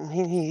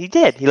 he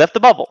did. He left the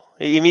bubble.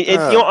 I mean,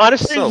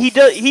 honestly, so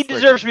he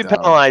deserves to be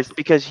penalized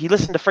because he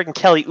listened to freaking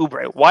Kelly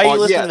Oubre. Why are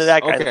you listening to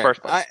that guy in the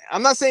first place?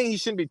 I'm not saying he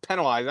shouldn't be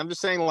penalized. I'm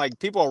just saying, like,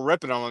 people are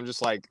ripping him. I'm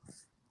just like,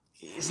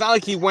 it's not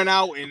like he went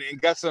out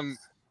and got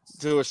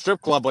to a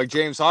strip club like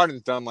James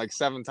Harden's done like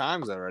 7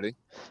 times already.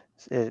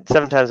 7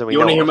 times that we know. You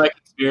want to hear my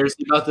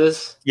conspiracy about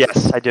this?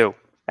 Yes, I do.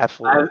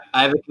 Absolutely.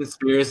 I have a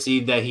conspiracy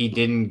that he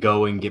didn't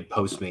go and get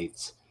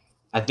Postmates.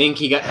 I think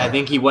he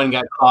went and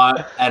got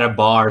caught at a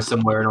bar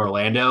somewhere in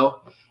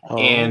Orlando,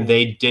 and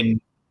they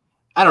didn't.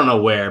 I don't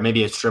know where.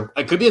 Maybe it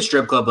could be a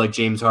strip club like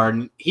James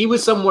Harden. He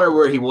was somewhere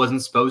where he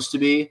wasn't supposed to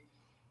be,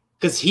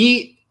 because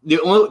the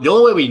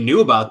only way we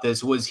knew about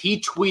this was he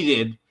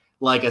tweeted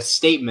like a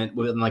statement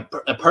with like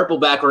a purple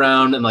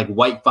background and like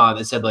white font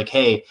that said like,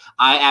 "Hey,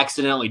 I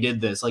accidentally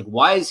did this." Like,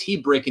 why is he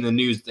breaking the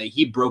news that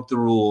he broke the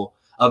rule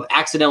of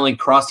accidentally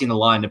crossing the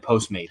line to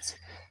Postmates?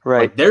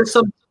 Right. Like,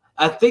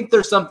 I think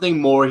there's something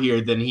more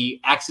here than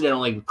he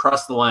accidentally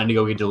crossed the line to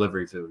go get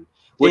delivery food,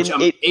 which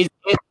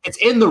it's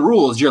in the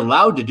rules. You're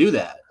allowed to do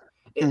that.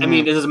 Mm-hmm. I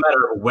mean, it doesn't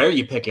matter where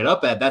you pick it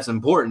up at. That's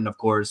important, of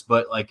course,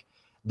 but like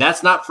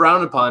that's not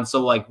frowned upon.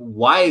 So like,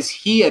 why is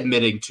he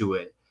admitting to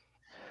it?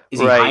 Is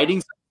he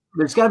hiding?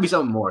 There's got to be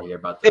something more here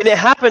about this. And it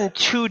happened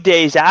 2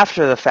 days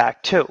after the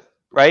fact too,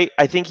 right?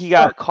 I think he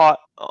got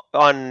caught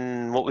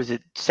on, what was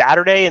it,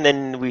 Saturday, and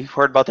then we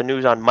heard about the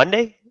news on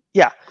Monday.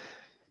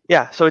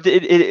 Yeah, so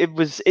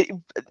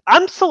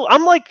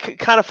I'm like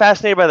kind of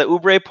fascinated by the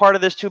Oubre part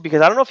of this too,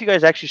 because I don't know if you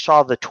guys actually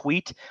saw the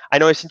tweet. I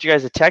know I sent you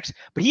guys a text,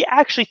 but he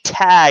actually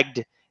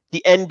tagged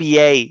the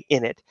NBA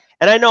in it.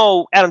 And I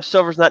know Adam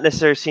Silver's not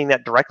necessarily seeing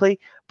that directly,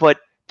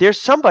 but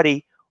there's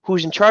somebody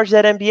who's in charge of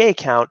that NBA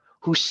account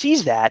who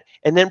sees that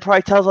and then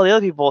probably tells all the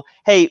other people,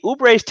 hey,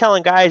 Oubre's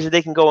telling guys that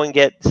they can go and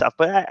get stuff.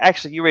 But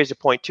actually, you raised a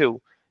point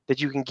too, that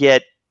you can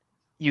get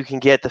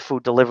the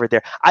food delivered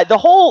there.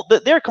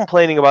 They're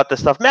complaining about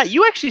this stuff. Matt,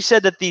 you actually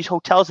said that these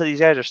hotels that these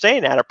guys are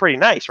staying at are pretty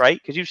nice, right?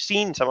 Because you've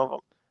seen some of them.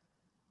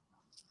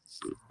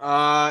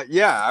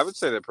 Yeah, I would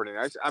say they're pretty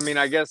nice. I mean,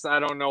 I guess I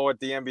don't know what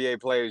the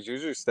NBA players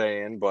usually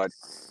stay in, but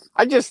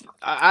I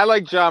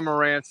like Ja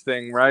Morant's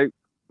thing, right?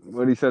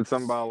 What he said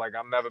something about, like,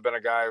 I've never been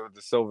a guy with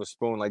the silver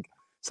spoon. Like,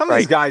 some of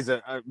these guys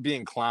are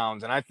being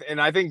clowns, and I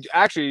think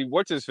actually,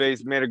 what's his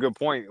face made a good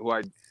point. Who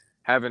I've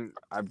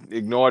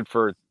ignored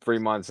for 3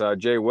 months.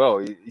 Jay Will.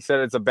 He said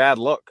it's a bad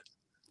look.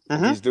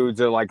 Mm-hmm. These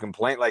dudes are like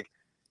complain, like,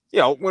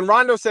 when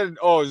Rondo said,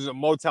 "Oh, this is a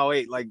Motel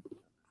 8," like,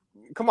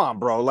 come on,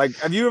 bro. Like,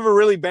 have you ever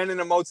really been in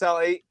a Motel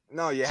 8?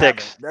 No, you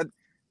 6. haven't.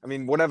 I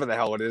mean, whatever the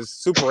hell it is,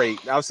 Super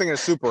 8. I was thinking of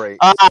Super 8.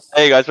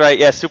 There you go. That's right.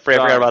 Yeah, Super 8.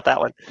 I forgot about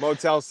that one.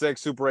 Motel 6,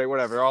 Super 8,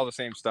 whatever. All the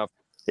same stuff.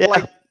 Yeah.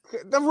 Like,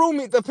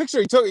 the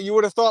picture he took, you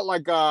would have thought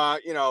like,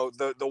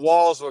 the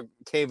walls were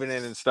caving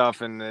in and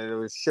stuff, and there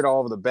was shit all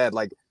over the bed.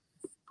 Like,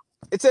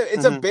 it's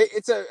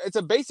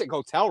a basic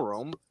hotel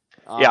room.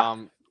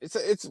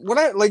 It's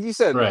what like you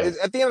said. Right.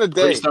 At the end of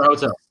the day, 3-star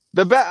hotel.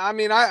 I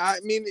mean,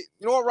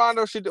 you know what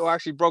Rondo should do?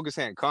 Actually, broke his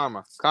hand.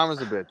 Karma's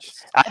a bitch.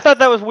 I thought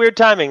that was weird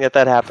timing that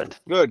happened.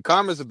 Good.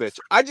 Karma's a bitch.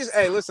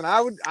 Hey, listen,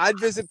 I'd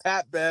visit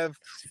Pat Bev.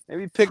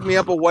 Maybe pick me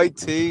up a white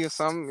tea or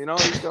something. You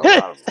don't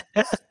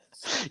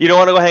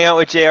want to go hang out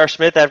with J.R.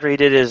 Smith after he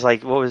did his,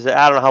 like, what was it?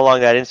 I don't know how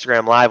long that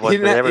Instagram live was. He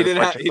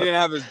didn't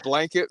have his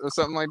blanket or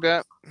something like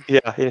that.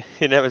 Yeah, he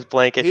didn't have his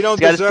blanket. He don't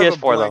deserve a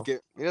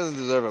blanket. Though. He doesn't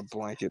deserve a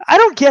blanket. I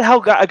don't get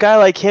how a guy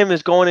like him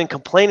is going and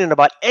complaining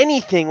about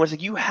anything. Was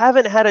like, you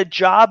haven't had a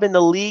job in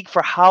the league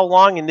for how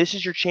long, and this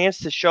is your chance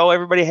to show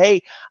everybody,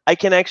 hey, I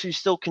can actually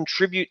still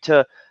contribute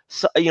to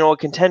a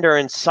contender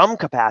in some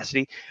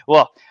capacity.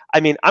 Well, I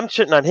mean, I'm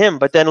shitting on him,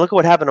 but then look at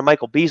what happened to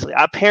Michael Beasley.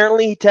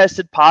 Apparently, he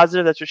tested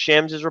positive. That's what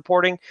Shams is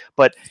reporting.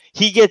 But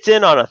he gets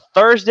in on a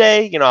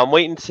Thursday. I'm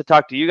waiting to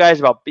talk to you guys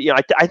about.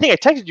 I think I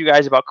texted you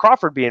guys about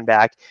Crawford being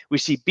back. We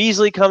see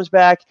Beasley comes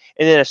back,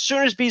 and then as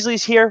soon as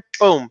Beasley's here,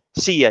 boom,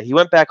 see ya. He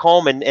went back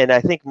home, and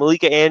I think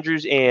Malika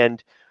Andrews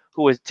and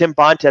who was Tim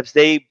Bontemps,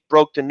 they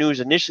broke the news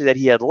initially that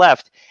he had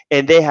left,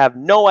 and they have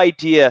no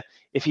idea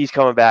if he's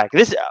coming back.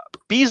 This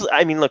Beasley,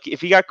 I mean, look,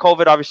 if he got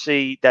COVID,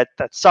 obviously that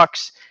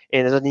sucks,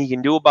 and there's nothing he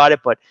can do about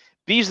it. But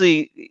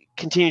Beasley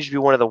continues to be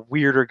one of the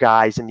weirder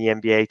guys in the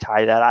NBA,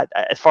 Ty,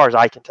 as far as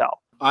I can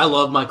tell. I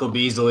love Michael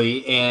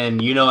Beasley, and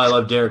I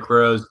love Derrick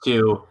Rose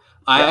too.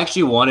 I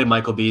actually wanted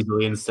Michael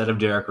Beasley instead of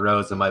Derrick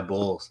Rose in my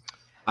Bulls.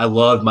 I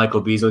loved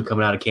Michael Beasley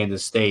coming out of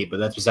Kansas State, but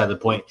that's beside the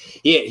point.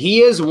 He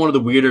is one of the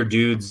weirder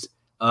dudes.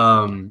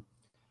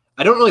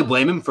 I don't really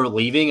blame him for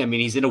leaving. I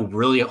mean, he's in a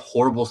really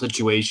horrible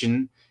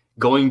situation,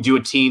 going to a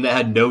team that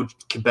had no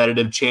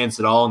competitive chance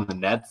at all in the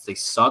Nets. They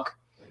suck.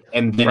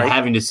 And then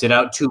having to sit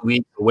out 2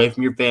 weeks away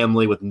from your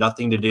family with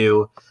nothing to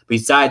do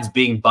besides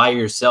being by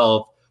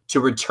yourself to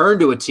return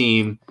to a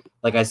team,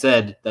 like I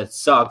said, that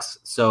sucks.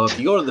 So if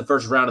you go to the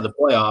first round of the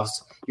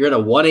playoffs, you're in a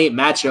 1-8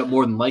 matchup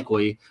more than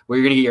likely where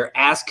you're going to get your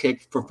ass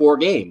kicked for 4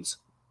 games.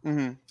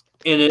 Mm-hmm.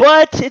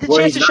 But it's a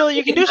chance to show that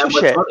you can do some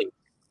shit. Money.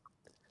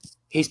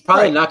 He's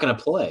probably not going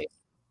to play.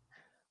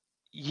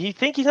 You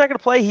think he's not going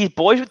to play? He's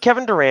boys with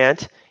Kevin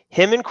Durant,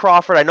 him and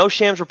Crawford. I know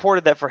Shams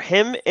reported that for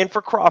him and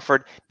for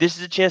Crawford, this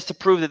is a chance to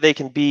prove that they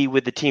can be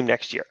with the team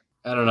next year.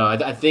 I don't know.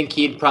 I think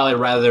he'd probably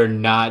rather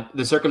not.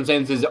 The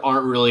circumstances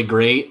aren't really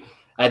great.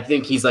 I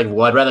think he's like,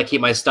 well, I'd rather keep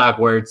my stock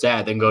where it's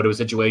at than go to a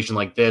situation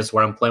like this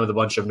where I'm playing with a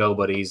bunch of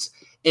nobodies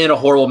in a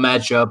horrible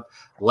matchup,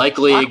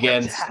 likely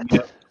against.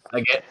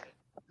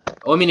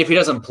 I mean, if he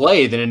doesn't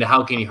play, then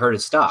how can he hurt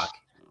his stock?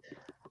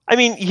 I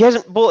mean, he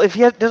hasn't. Well, if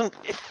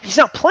he's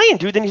not playing,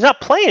 dude, then he's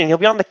not playing. He'll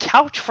be on the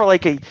couch for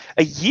like a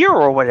year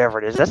or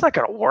whatever it is. That's not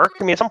going to work.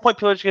 I mean, at some point,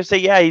 people are just going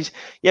to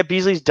say,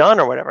 Beasley's done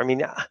or whatever. I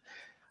mean,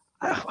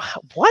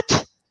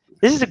 what?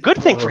 This is a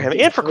good thing for him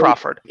and for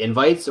Crawford.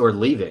 Invites or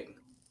leaving?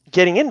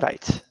 Getting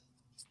invites.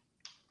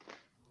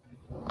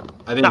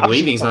 I think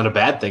leaving's not a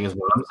bad thing, is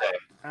what I'm saying.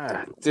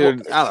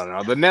 Dude, I don't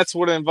know. The Nets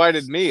would have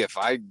invited me if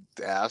I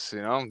asked.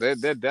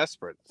 They're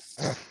desperate.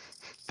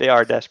 They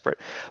are desperate,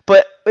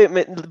 but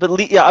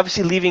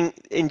obviously leaving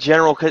in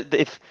general. Because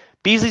if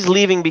Beasley's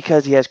leaving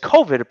because he has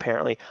COVID,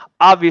 apparently,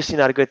 obviously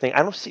not a good thing.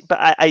 I don't see,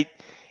 but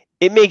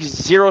it makes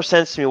zero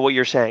sense to me what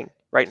you're saying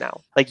right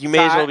now. Like you may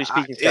as well be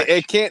speaking.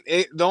 It can't.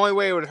 The only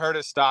way it would hurt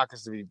his stock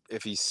is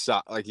if he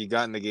sucked. Like he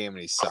got in the game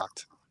and he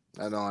sucked.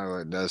 That's the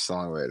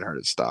only way it hurt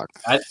his stock.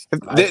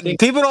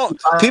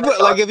 People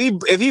like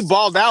if he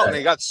balled out and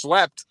they got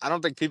swept. I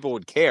don't think people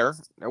would care.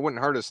 It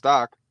wouldn't hurt his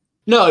stock.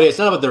 No, it's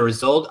not about the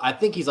result. I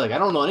think he's like, I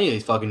don't know any of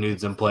these fucking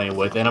dudes I'm playing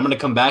with, and I'm going to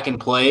come back and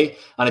play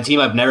on a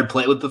team I've never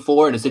played with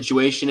before, in a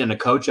situation and a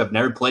coach I've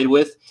never played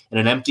with, in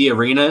an empty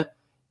arena,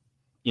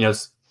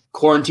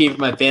 quarantine for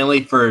my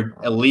family for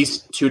at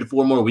least 2 to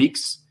 4 more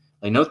weeks.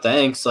 Like, no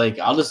thanks. Like,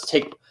 I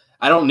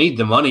don't need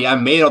the money. I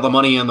made all the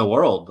money in the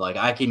world. Like,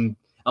 I'm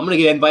going to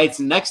get invites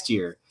next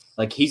year.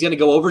 Like, he's going to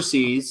go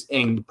overseas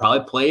and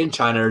probably play in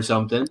China or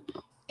something.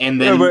 And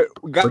then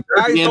guys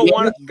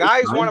want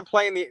to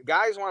play in the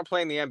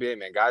NBA,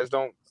 man. Guys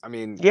don't. I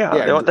mean,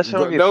 that's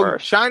what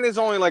first. China's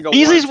only like a.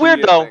 Beasley's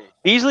weird though. Thing.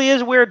 Beasley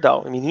is weird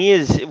though. I mean, he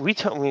is.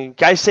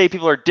 Guys say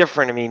people are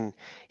different. I mean,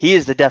 he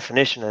is the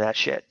definition of that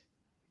shit.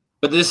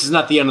 But this is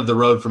not the end of the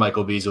road for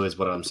Michael Beasley, is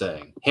what I'm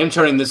saying. Him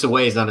turning this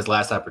away is not his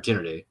last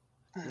opportunity.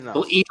 No.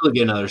 He'll easily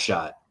get another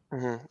shot.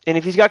 Mm-hmm. And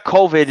if he's got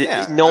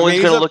COVID, no one's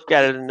going to look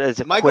at it as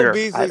a Michael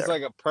Beasley's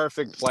like a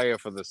perfect player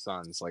for the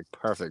Suns, like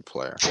perfect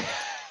player.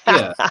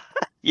 Yeah.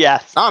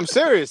 Yes. I'm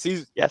serious.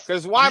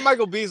 Because why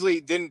Michael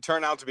Beasley didn't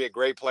turn out to be a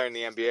great player in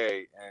the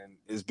NBA and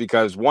is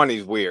because one,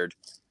 he's weird,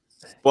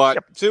 but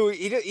two,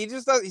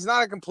 he's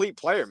not a complete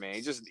player, man.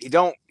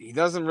 He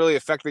doesn't really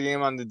affect the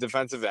game on the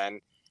defensive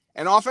end.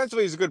 And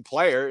offensively, he's a good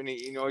player, and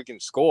he can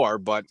score.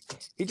 But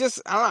I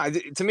don't know.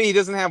 To me, he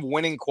doesn't have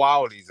winning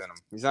qualities in him.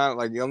 He's not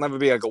like he'll never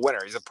be like a winner.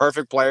 He's a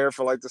perfect player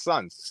for like the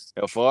Suns.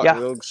 He'll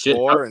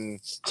score and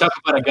talk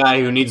about a guy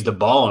who needs the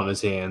ball in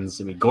his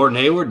hands. I mean, Gordon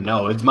Hayward?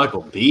 No, it's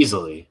Michael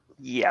Beasley.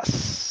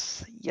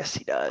 Yes,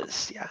 he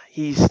does. Yeah,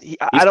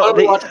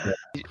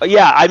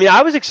 I mean,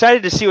 I was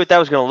excited to see what that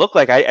was going to look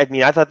like. I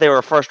mean, I thought they were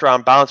a first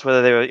round bounce,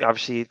 whether they were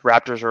obviously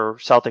Raptors or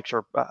Celtics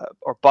or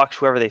Bucks,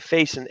 whoever they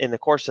face in the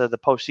course of the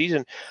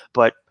postseason.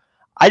 But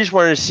I just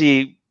wanted to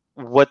see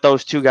what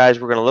those two guys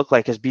were going to look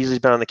like, because Beasley's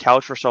been on the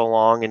couch for so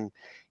long, and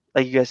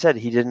like you guys said,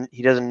 he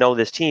doesn't know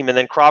this team. And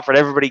then Crawford,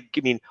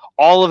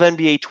 all of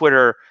NBA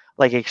Twitter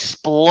like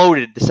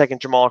exploded the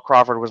second Jamal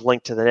Crawford was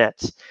linked to the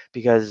Nets,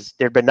 because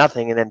there'd been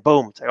nothing, and then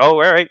boom, it's like, oh,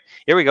 all right,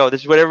 here we go.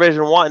 This is what everybody's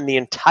been wanting the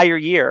entire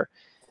year.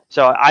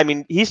 So I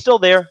mean, he's still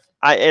there.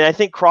 I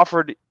think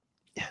Crawford,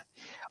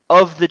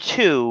 of the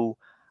two,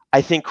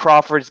 I think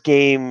Crawford's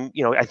game,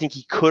 I think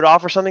he could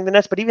offer something to the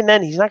Nets, but even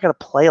then, he's not going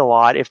to play a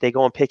lot if they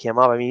go and pick him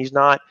up. I mean, he's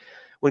not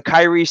when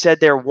Kyrie said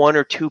they're 1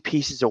 or 2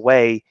 pieces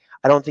away,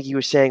 I don't think he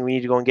was saying we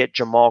need to go and get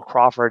Jamal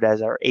Crawford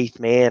as our 8th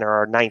man or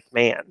our 9th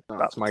man.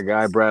 That's my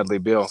guy, Bradley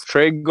Beal.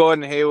 Trade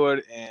Gordon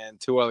Hayward and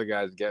 2 other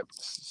guys.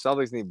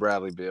 Celtics need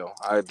Bradley Beal.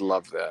 I'd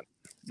love that.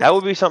 That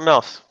would be something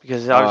else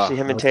because obviously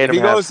him and Tatum.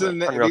 If he goes to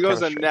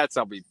the Nets,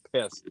 I'll be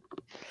pissed.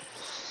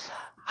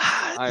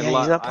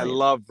 I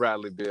love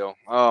Bradley Beal.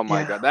 Oh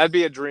my God, that'd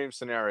be a dream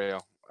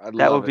scenario.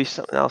 That would be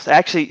something else.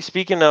 Actually,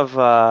 speaking of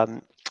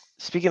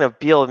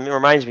Beal, it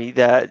reminds me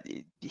that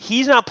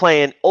he's not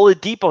playing.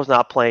 Oladipo's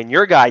not playing.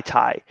 Your guy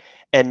Ty,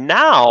 and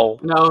now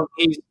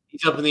he's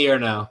up in the air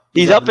now.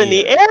 He's up in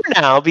the air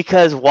now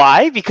because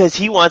why? Because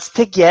he wants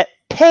to get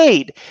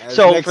paid. As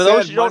so Nick for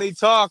those said, who money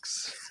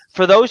talks.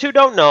 For those who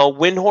don't know,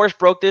 Windhorst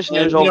broke this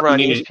news over on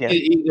ESPN.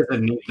 He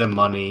doesn't need the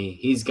money.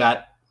 He's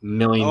got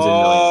millions and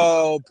millions.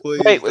 Oh,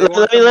 please. Wait,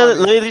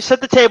 let me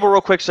set the table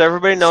real quick so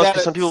everybody knows.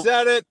 Because some people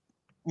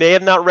may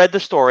have not read the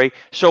story.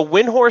 So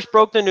Windhorst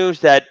broke the news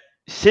that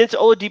since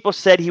Oladipo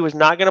said he was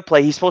not going to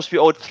play, he's supposed to be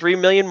owed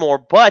 $3 million more.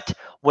 But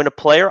when a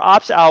player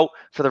opts out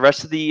for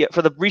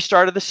the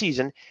restart of the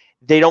season,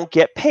 they don't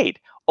get paid.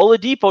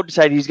 Oladipo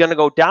decided he's going to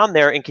go down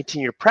there and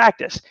continue to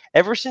practice.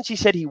 Ever since he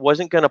said he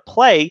wasn't going to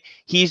play,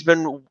 he's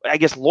been, I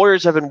guess,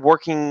 lawyers have been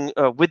working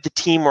with the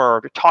team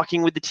or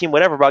talking with the team,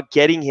 whatever, about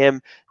getting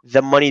him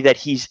the money that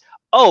he's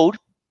owed,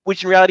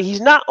 which in reality he's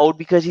not owed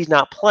because he's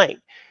not playing.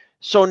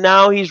 So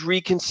now he's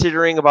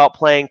reconsidering about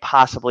playing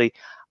possibly.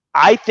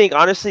 I think,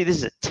 honestly, this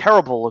is a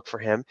terrible look for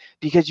him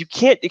because you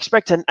can't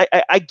expect to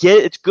 – I get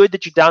it. It's good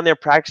that you're down there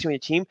practicing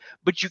with the team,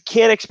 but you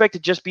can't expect to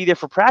just be there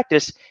for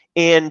practice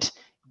and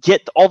 –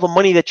 get all the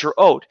money that you're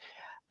owed.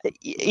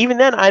 Even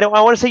then, I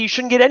want to say you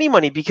shouldn't get any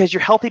money because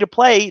you're healthy to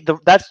play.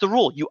 That's the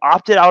rule. You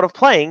opted out of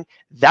playing.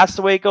 That's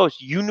the way it goes.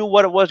 You knew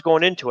what it was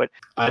going into it.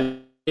 I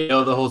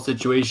know the whole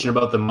situation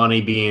about the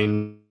money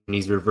being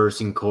he's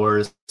reversing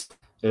course.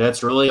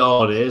 That's really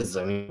all it is.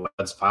 I mean,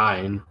 that's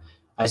fine.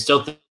 I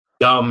still think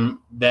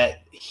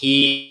that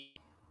he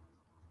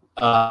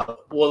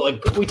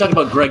like we talked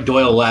about Greg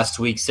Doyle last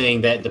week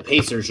saying that the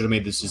Pacers should have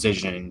made this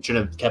decision and should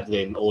have kept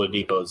it in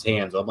Oladipo's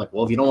hands. I'm like,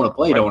 well, if you don't want to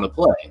play, you don't want to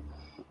play.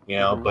 You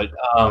know, but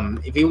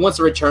if he wants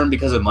to return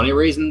because of money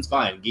reasons,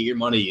 fine, get your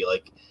money.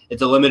 Like,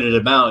 it's a limited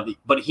amount,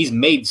 but he's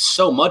made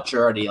so much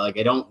already. Like,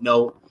 I don't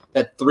know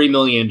that $3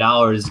 million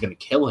is going to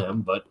kill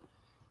him, but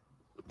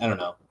I don't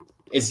know.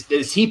 Is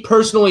he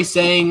personally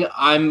saying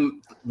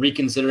I'm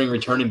reconsidering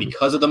returning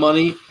because of the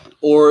money?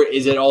 Or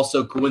is it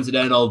also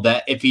coincidental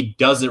that if he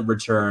doesn't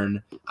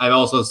return, I'm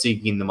also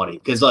seeking the money?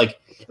 Because,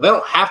 like, if I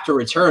don't have to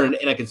return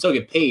and I can still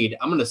get paid,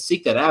 I'm going to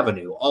seek that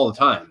avenue all the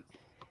time.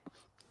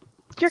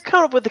 You're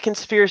coming up with the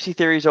conspiracy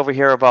theories over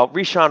here about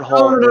Richaun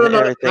Holmes and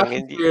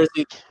everything.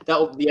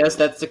 Yes,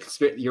 that's a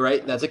conspiracy. You're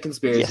right. That's a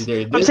conspiracy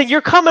theory. I'm saying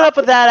you're coming up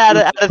with that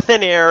out of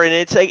thin air, and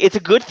it's a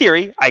good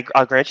theory.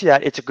 I'll grant you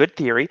that. It's a good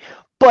theory.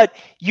 But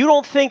you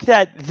don't think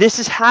that this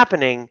is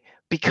happening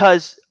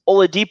because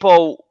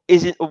Oladipo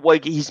isn't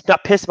like he's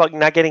not pissed about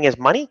not getting his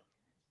money?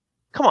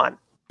 Come on.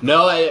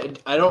 No,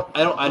 I don't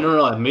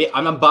know.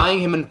 I'm buying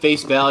him in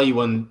face value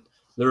when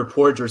the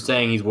reports were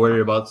saying he's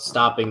worried about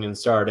stopping and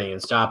starting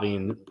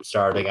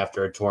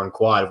after a torn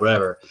quad,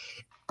 whatever.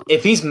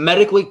 If he's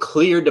medically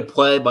cleared to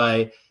play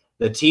by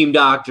the team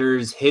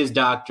doctors, his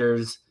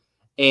doctors,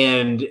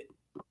 and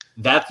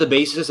that's the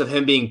basis of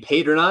him being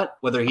paid or not,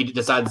 whether he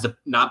decides to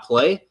not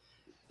play,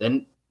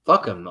 then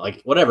fuck him.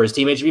 Like, whatever. His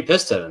teammates should be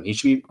pissed at him. He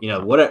should be,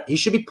 whatever. He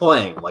should be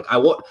playing. Like, I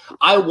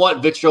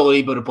want Victor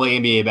Oladipo to play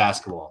NBA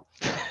basketball.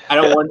 I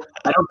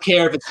don't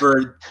care if it's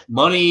for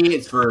money,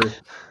 it's for,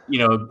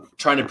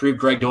 trying to prove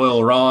Greg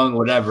Doyle wrong,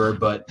 whatever.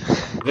 But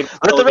let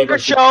the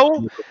record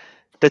show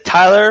that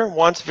Tyler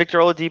wants Victor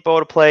Oladipo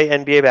to play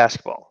NBA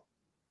basketball.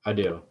 I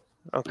do.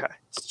 Okay.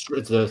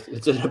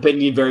 It's an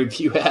opinion very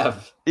few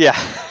have. Yeah.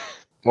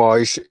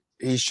 Well,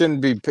 he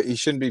shouldn't be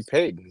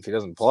paid if he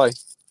doesn't play.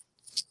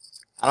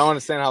 I don't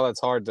understand how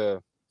that's hard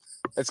to.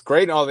 It's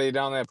great all that you're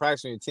down there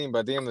practicing your team, but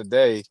at the end of the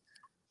day,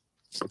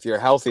 if you're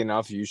healthy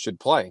enough, you should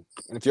play.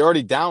 And if you're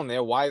already down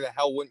there, why the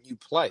hell wouldn't you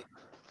play?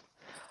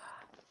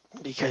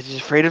 Because he's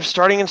afraid of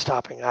starting and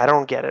stopping. I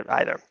don't get it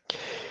either.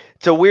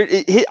 So weird.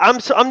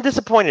 I'm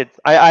disappointed.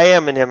 I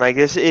am in him. I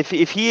guess if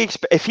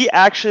he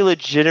actually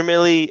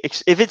legitimately,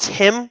 if it's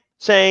him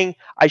saying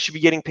I should be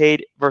getting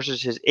paid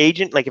versus his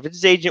agent, like if it's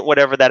his agent,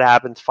 whatever that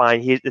happens,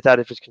 fine. It's out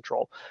of his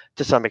control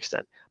to some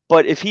extent.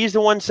 But if he's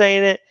the one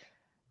saying it,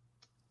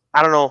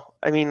 I don't know.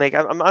 I mean, like,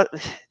 I'm not.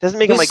 It doesn't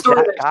make him like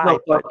that guy. No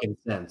fucking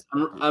sense.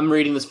 I'm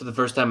reading this for the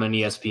first time on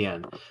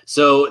ESPN.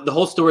 So the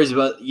whole story is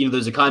about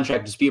there's a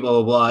contract dispute, blah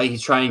blah blah.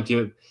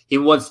 He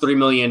wants $3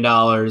 million.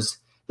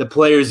 The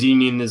players'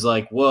 union is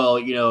like, well,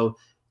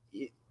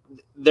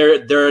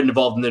 they're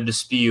involved in the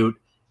dispute.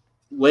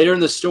 Later in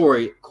the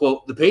story,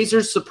 quote, the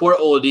Pacers support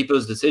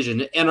Oladipo's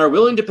decision and are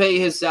willing to pay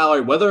his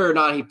salary whether or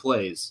not he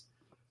plays.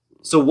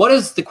 So what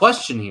is the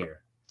question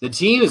here? The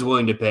team is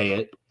willing to pay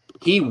it.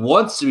 He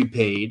wants to be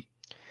paid.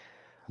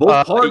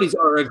 Both parties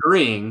are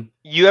agreeing.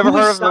 You ever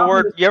heard of the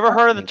word? You ever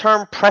heard of the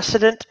term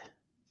precedent?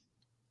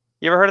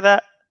 You ever heard of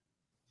that?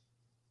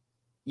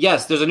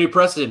 Yes, there's a new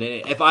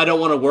precedent. If I don't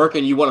want to work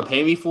and you want to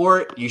pay me for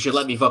it, you should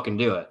let me fucking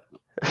do it.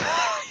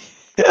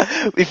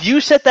 If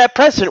you set that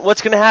precedent,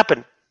 what's going to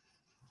happen?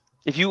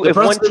 If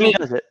one team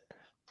does it,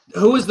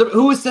 who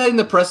is setting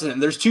the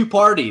precedent? There's two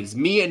parties,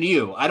 me and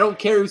you. I don't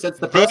care who sets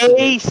the precedent.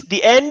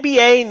 The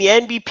NBA and the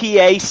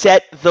NBPA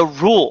set the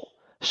rule.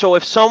 So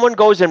if someone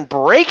goes and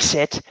breaks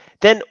it,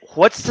 then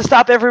what's to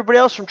stop everybody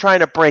else from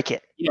trying to break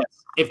it? Yes.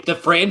 If the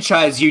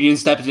franchise union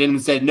stepped in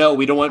and said, no,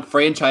 we don't want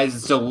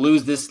franchises to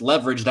lose this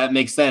leverage, that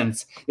makes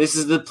sense. This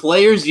is the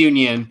players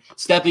union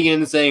stepping in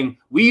and saying,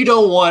 we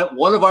don't want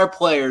one of our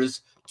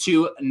players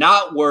to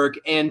not work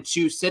and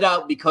to sit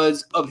out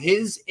because of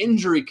his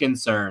injury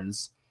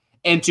concerns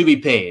and to be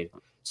paid.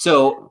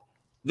 So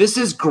this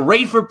is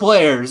great for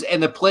players,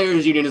 and the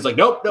players union is like,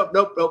 nope,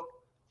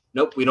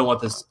 we don't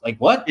want this. Like,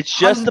 what? It's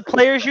just the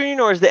players union,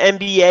 or is the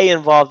NBA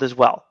involved as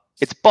well?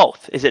 It's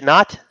both, is it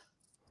not?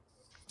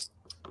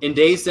 In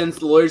days since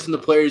the lawyers from the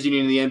players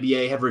union and the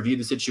NBA have reviewed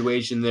the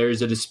situation,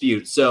 there's a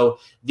dispute. So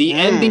the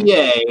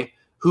NBA,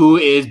 who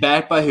is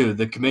backed by who?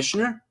 The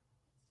commissioner?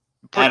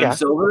 Adam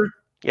Silver?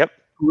 Yep.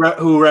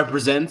 Who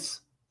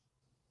represents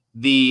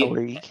the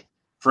league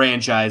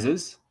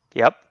franchises?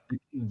 Yep.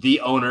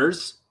 The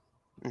owners.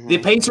 Mm-hmm. The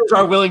Pacers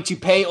are willing to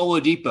pay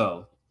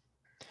Oladipo.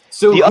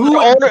 So the other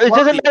owner, it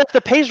doesn't matter if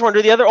the Pacers want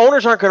to. The other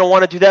owners aren't going to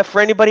want to do that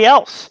for anybody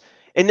else.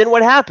 And then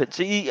what happens?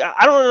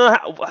 I don't know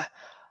how.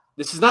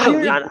 This is not a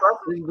league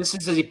precedent. This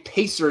is a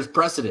Pacers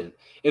precedent.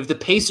 If the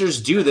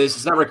Pacers do this,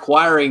 it's not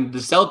requiring the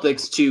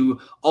Celtics to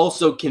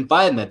also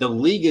confine that. The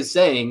league is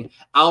saying,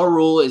 our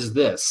rule is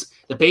this.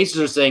 The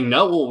Pacers are saying,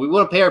 no, well, we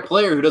want to pay our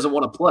player who doesn't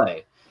want to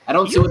play. I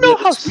don't see what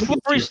how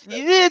slippery.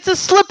 It's a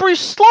slippery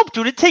slope,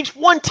 dude. It takes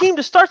one team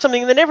to start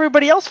something, and then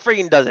everybody else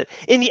friggin' does it.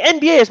 In the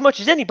NBA as much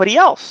as anybody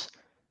else.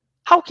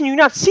 How can you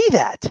not see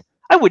that?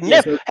 I would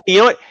never. You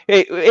know what?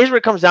 Here's what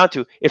it comes down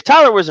to. If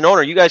Tyler was an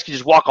owner, you guys could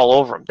just walk all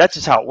over him. That's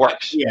just how it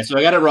works. Yeah, so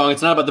I got it wrong.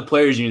 It's not about the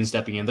players union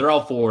stepping in. They're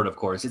all forward, of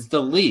course. It's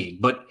the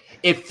league. But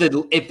if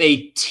a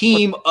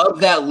team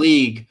of that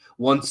league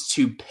wants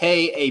to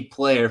pay a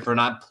player for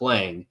not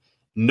playing,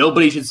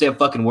 nobody should say a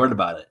fucking word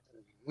about it.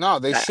 No,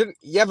 they shouldn't.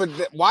 Yeah, but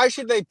why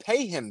should they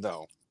pay him,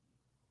 though?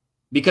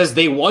 Because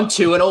they want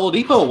to, and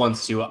Oladipo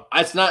wants to.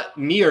 It's not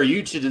me or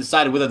you to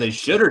decide whether they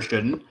should or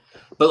shouldn't.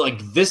 But, like,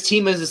 this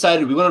team has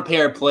decided we want to pay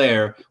our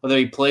player whether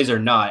he plays or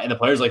not. And the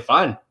player's like,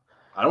 fine,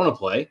 I don't want to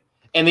play.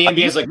 And the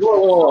NBA is like,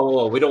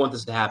 whoa, we don't want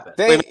this to happen.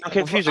 Wait, I'm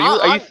confused.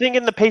 Are you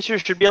thinking the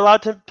Pacers should be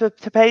allowed to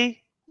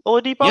pay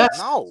Oladipo? Yes.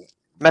 No.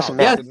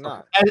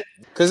 Not.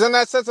 Because then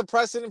that sets a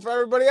precedent for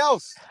everybody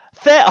else.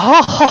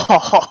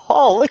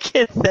 Look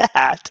at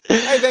that.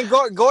 Hey, then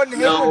Gordon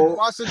Hayward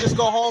wants to just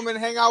go home and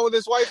hang out with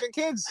his wife and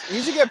kids.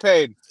 He should get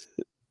paid.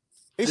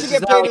 He should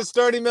get paid his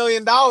 $30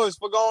 million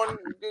for going,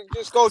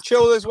 just go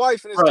chill with his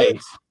wife and his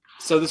kids.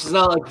 So this is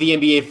not like the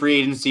NBA free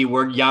agency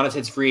where Giannis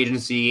hits free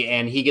agency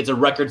and he gets a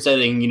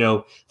record-setting,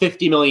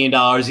 $50 million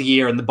a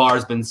year and the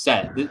bar's been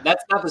set.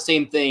 That's not the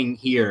same thing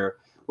here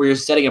where you're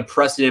setting a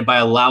precedent by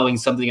allowing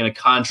something in a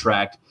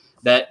contract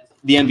that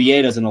the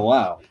NBA doesn't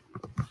allow.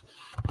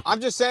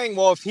 I'm just saying,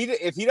 well, if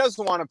he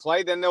doesn't want to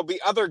play, then there'll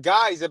be other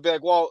guys that be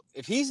like, well,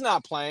 if he's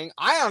not playing,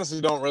 I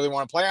honestly don't really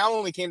want to play. I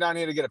only came down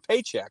here to get a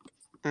paycheck.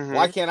 Mm-hmm.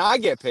 Why can't I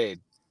get paid?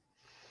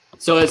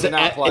 So if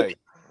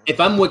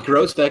I'm with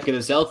Grossbeck and the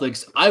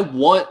Celtics, I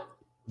want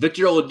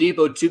Victor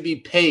Oladipo to be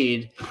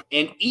paid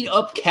and eat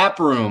up cap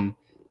room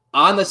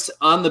on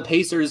the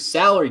Pacers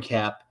salary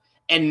cap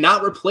and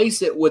not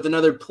replace it with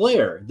another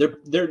player.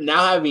 They're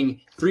now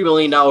having $3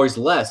 million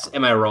less.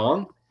 Am I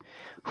wrong?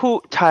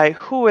 Who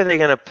are they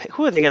gonna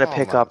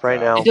pick up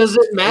right now? It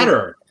doesn't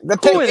matter. The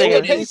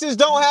Pacers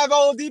don't have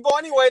Oladipo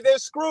anyway. They're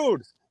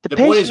screwed. The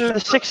Pacers are the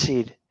 6th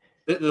seed.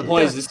 The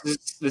point is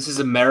this is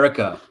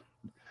America.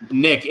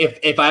 Nick,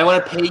 if I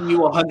want to pay you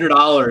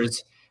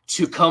 $100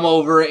 to come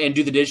over and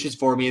do the dishes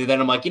for me,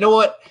 then I'm like, you know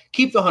what?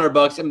 Keep the $100.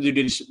 I'm gonna do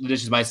the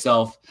dishes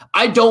myself.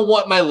 I don't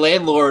want my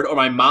landlord or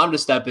my mom to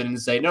step in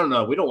and say,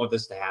 no, we don't want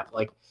this to happen.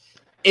 Like,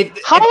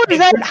 how is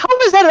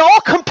that at all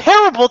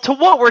comparable to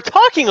what we're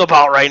talking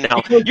about right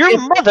now? Your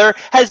mother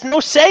has no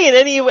say in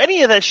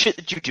any of that shit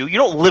that you do. You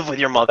don't live with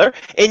your mother,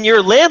 and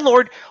your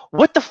landlord.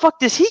 What the fuck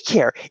does he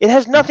care? It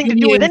has nothing to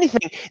do with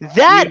anything.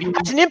 That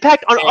has an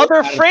impact on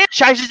other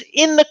franchises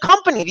in the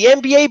company. The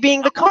NBA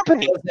being the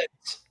company.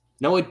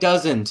 No, it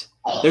doesn't.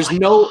 There's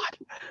no. God.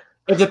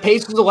 If the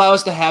Pacers allow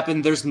us to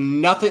happen, there's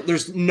nothing.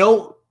 There's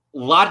no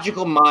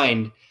logical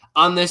mind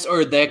on this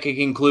or that can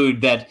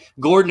conclude that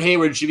Gordon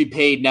Hayward should be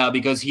paid now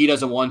because he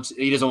doesn't want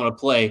to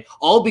play,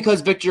 all because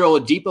Victor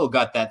Oladipo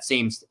got that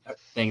same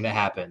thing that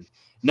happened.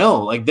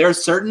 No, like there are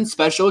certain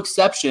special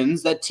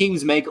exceptions that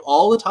teams make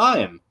all the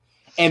time.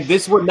 And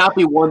this would not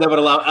be one that would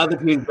allow other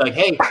teams to be like,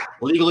 hey,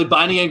 legally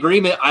binding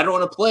agreement, I don't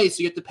want to play,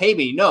 so you have to pay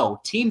me.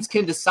 No, teams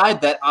can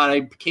decide that on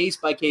a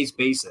case-by-case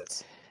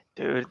basis.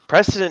 Dude,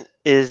 precedent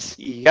is,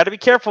 you got to be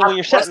careful when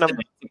you're setting them.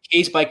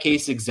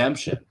 Case-by-case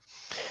exemption.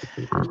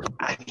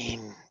 I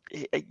mean,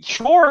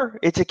 sure,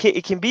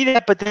 it can be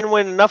that, but then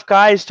when enough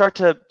guys start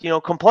to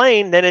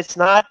complain, then it's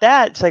not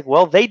that. It's like,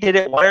 well, they did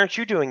it. Why aren't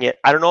you doing it?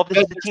 I don't know if this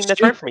is the team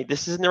that's right for me.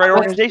 This isn't the right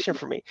organization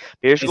for me.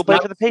 Maybe I should go play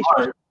for the Pacers.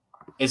 Smart.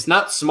 It's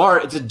not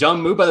smart. It's a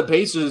dumb move by the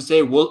Pacers to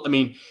say, well, I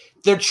mean,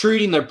 they're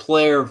treating their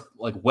player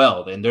like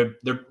well, and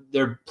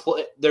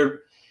they're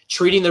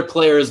treating their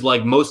players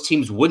like most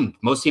teams wouldn't.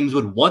 Most teams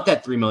would want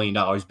that $3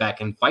 million back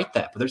and fight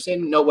that, but they're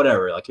saying no,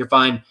 whatever. Like, you're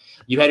fine.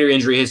 You had your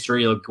injury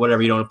history. Like,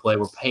 whatever, you don't want to play.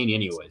 We're paying you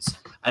anyways.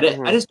 I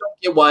just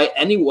don't get why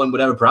anyone would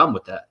have a problem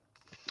with that.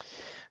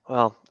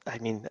 Well, I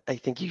mean, I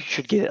think you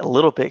should get it a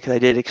little bit because I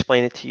did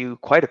explain it to you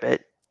quite a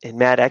bit, and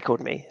Matt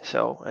echoed me.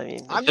 So, I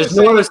mean, there's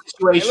no other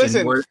situation. Hey,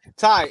 listen, where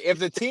Ty, if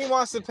the team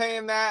wants to pay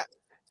him that,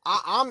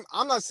 I'm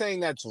not saying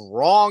that's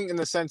wrong in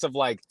the sense of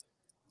like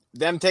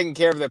them taking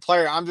care of their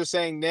player. I'm just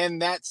saying then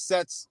that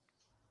sets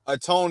a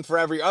tone for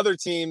every other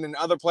team, and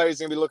other players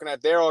are going to be looking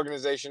at their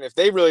organization. If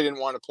they really didn't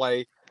want to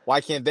play,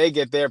 why can't they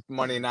get their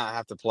money and not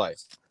have to play?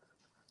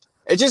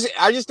 I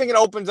just think it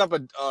opens up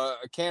a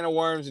can of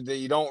worms that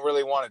you don't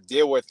really want to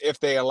deal with if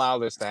they allow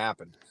this to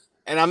happen.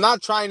 And I'm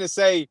not trying to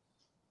say,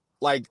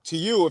 like, to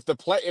you, if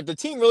the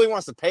team really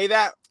wants to pay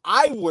that,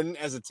 I wouldn't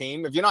as a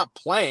team. If you're not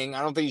playing,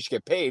 I don't think you should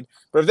get paid.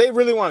 But if they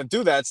really want to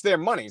do that, it's their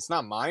money. It's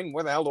not mine.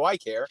 Where the hell do I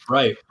care?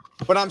 Right.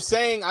 But I'm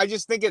saying I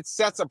just think it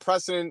sets a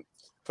precedent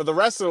for the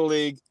rest of the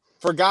league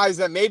for guys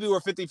that maybe were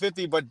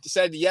 50-50 but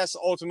said yes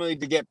ultimately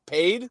to get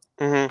paid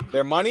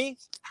their money,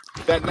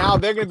 that now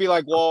they're going to be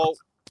like, well,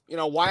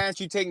 why aren't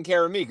you taking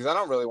care of me? Because I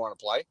don't really want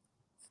to play.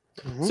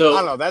 So I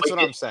don't know. That's what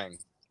I'm saying.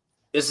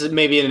 This is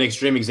maybe an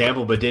extreme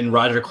example, but didn't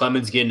Roger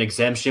Clemens get an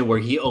exemption where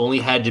he only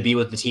had to be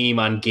with the team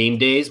on game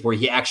days where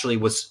he actually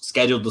was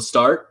scheduled to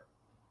start?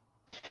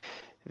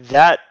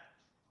 That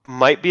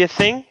might be a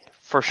thing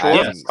for sure.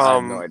 I have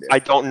no idea. I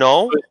don't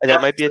know.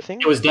 That might be a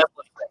thing. It was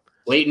definitely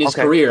late in his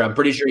career. I'm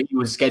pretty sure he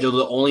was scheduled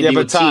to only be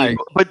with the team.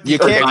 But you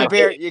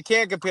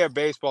can't compare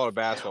baseball to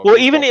basketball. Well,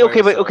 even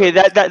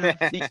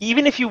that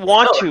even if you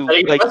want to,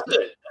 like,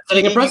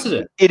 setting a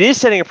precedent. It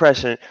is setting a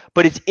precedent,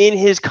 but it's in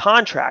his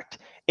contract.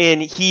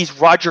 And he's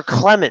Roger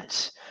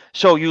Clemens.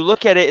 So you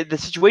look at it, the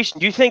situation.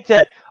 Do you think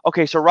that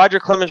so Roger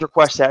Clemens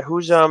requests that?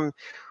 Who's John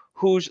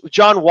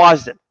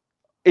Wasden?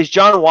 Is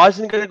John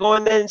Wasden going to go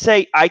in there and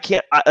say, I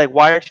can't,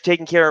 why aren't you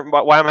taking care of,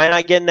 why am I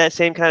not getting that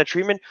same kind of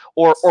treatment?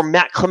 Or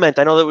Matt Clement,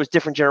 I know that was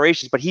different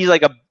generations, but he's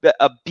like a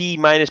B-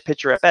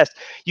 pitcher at best.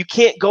 You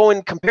can't go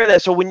and compare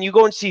that. So when you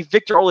go and see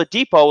Victor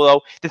Oladipo,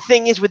 though, the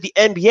thing is with the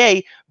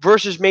NBA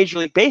versus Major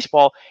League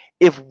Baseball,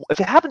 if it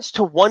happens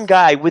to one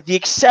guy, with the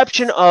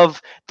exception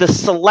of the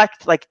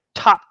select, like,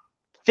 top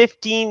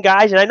 15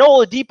 guys, and I know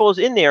Oladipo's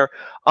in there,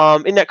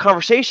 in that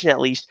conversation at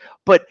least,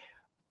 but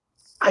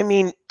I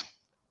mean,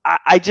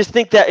 I just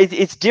think that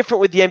it's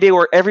different with the NBA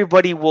where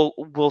everybody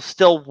will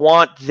still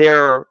want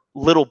their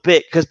little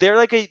bit because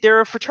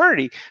they're a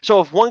fraternity. So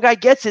if one guy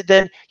gets it,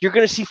 then you're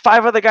going to see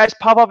 5 other guys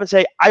pop up and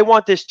say, I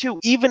want this too,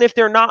 even if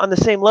they're not on the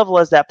same level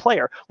as that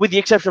player, with the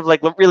exception of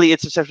it's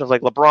the exception of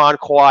like LeBron,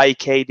 Kawhi,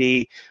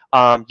 KD,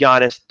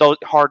 Giannis,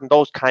 Harden,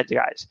 those kinds of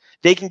guys.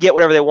 They can get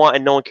whatever they want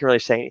and no one can really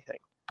say anything.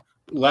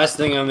 Last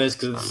thing on this,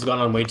 because this has gone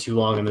on way too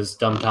long on this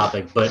dumb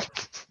topic, but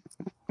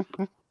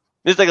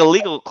it's like a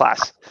legal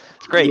class.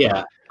 It's great.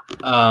 Yeah.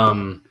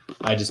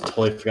 I just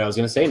totally forgot what I was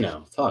going to say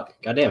now. Fuck.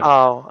 Goddamn.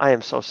 Oh, I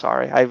am so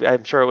sorry.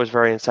 I'm sure it was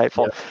very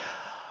insightful. Yeah.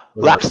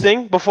 Last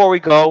thing before we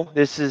go,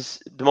 this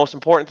is the most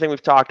important thing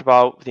we've talked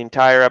about the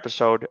entire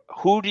episode.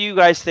 Who do you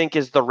guys think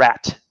is the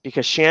rat?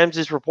 Because Shams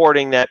is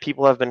reporting that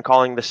people have been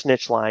calling the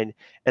snitch line,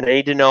 and I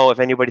need to know if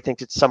anybody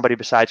thinks it's somebody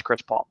besides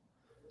Chris Paul.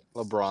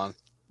 LeBron.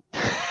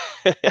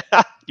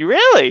 You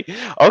really?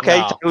 Okay,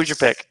 No. Who's your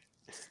pick?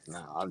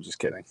 No, I'm just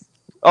kidding.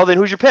 Oh, then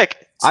who's your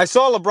pick? I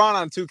saw LeBron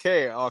on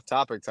 2K off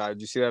topic, Ty.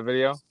 Did you see that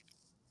video?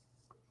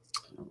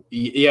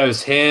 Yeah, it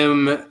was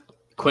him,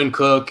 Quinn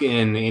Cook,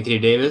 and Anthony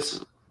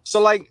Davis. So,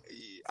 like,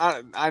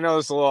 I know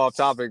it's a little off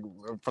topic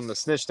from the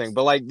snitch thing,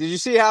 but, like, did you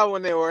see how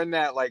when they were in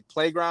that, like,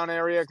 playground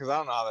area? Because I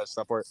don't know how that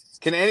stuff works.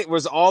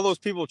 Was all those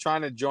people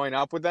trying to join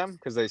up with them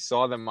because they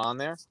saw them on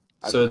there?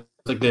 So it's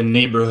like the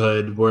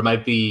neighborhood where it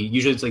might be,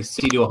 usually it's like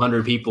 60 to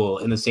 100 people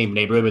in the same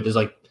neighborhood, but there's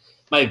like,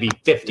 might be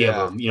 50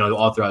 of them,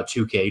 all throughout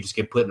 2K. You just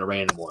get put in a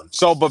random one.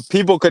 So, but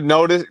people could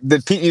notice,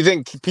 you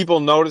think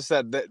people noticed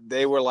that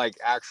they were like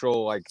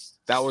actual, like,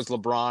 that was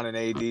LeBron and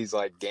AD's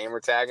like gamer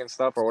tag and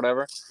stuff or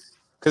whatever?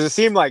 Because it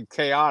seemed like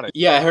chaotic.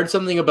 Yeah, I heard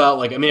something about,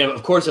 like, I mean,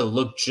 of course it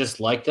looked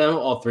just like them,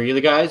 all 3 of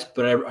the guys,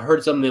 but I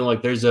heard something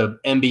like there's a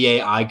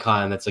NBA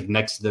icon that's like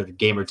next to their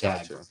gamer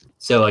tag.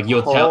 So, like,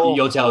 you'll tell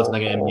it's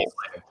like an NBA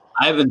player.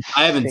 I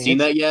haven't seen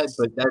that yet,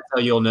 but that's how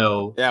you'll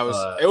know. Yeah,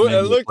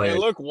 it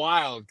looked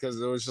wild because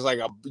it was just like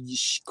a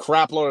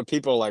crap load of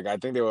people. Like, I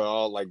think they were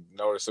all like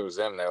noticed it was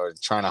him. They were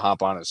trying to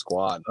hop on his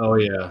squad. Oh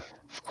yeah,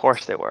 of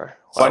course they were.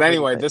 But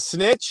anyway, the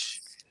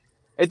snitch.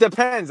 It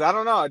depends. I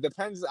don't know. It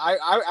depends.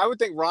 I would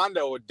think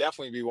Rondo would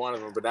definitely be one of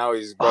them, but now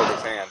he's broke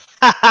his hand.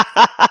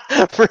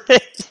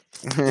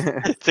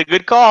 It's a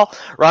good call.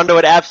 Rondo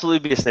would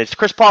absolutely be a snitch.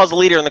 Chris Paul is the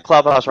leader in the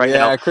clubhouse right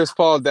now. Yeah, Chris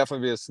Paul would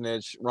definitely be a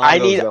snitch. I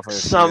need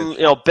some,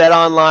 Bet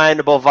Online,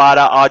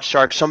 Bovada, Odds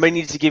Shark. Somebody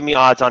needs to give me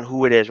odds on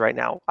who it is right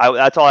now.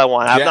 That's all I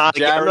want.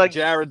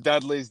 Jared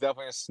Dudley's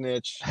definitely a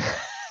snitch.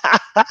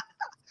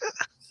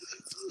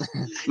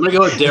 I'm gonna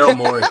go with Daryl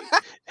Morey.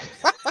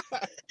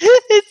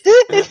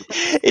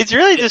 It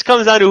really just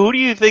comes down to who do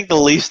you think the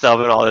least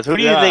of in all this? Who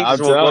do you think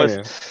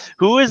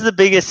who is the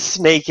biggest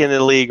snake in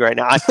the league right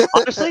now?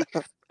 Honestly,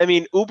 I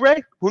mean,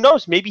 Oubre, who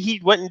knows? Maybe he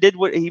went and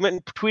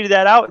tweeted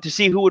that out to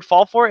see who would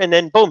fall for it, and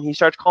then boom, he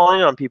starts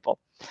calling on people.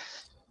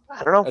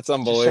 I don't know. That's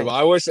unbelievable.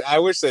 I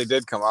wish they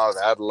did come out with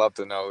that. I'd love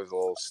to know who's a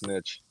little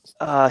snitch.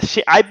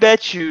 I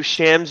bet you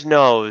Shams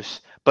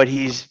knows, but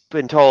he's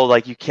been told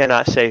like you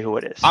cannot say who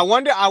it is. I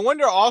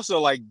wonder also,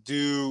 like,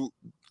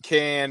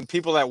 can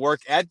people that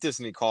work at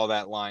Disney call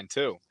that line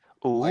too?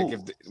 Ooh. Like, if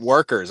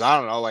workers, I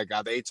don't know, like,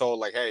 are they told,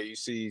 like, hey, you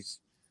see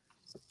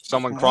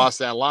someone cross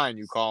that line,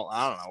 you call?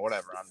 I don't know,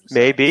 whatever.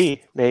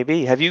 Maybe.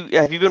 Have you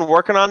been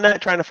working on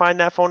that, trying to find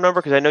that phone number?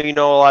 Because I know you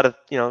know a lot of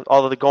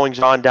all of the goings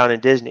on down in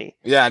Disney.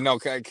 Yeah, no,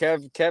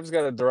 Kev's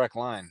got a direct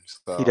line.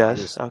 So he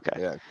does. Okay.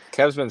 Yeah,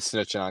 Kev's been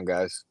snitching on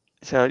guys.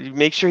 So you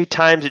make sure he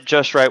times it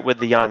just right with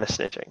the Giannis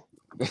snitching.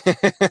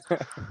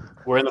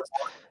 We're in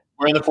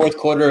the fourth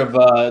quarter of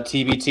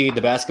TBT,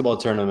 the basketball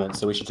tournament,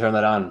 so we should turn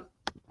that on.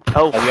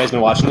 Oh, have you guys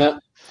been watching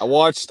that? I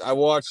watched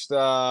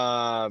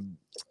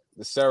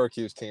the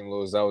Syracuse team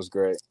lose. That was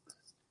great.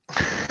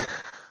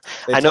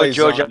 I know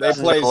Georgia. They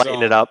played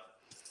lighting it up.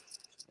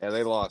 Yeah,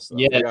 they lost.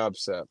 Yeah, they got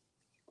upset.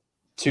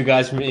 Two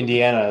guys from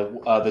Indiana,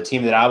 the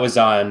team that I was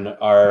on,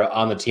 are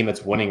on the team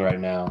that's winning right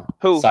now.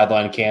 Who?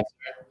 Sideline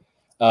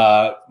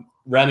cancer.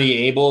 Remy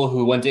Abel,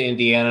 who went to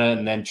Indiana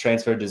and then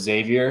transferred to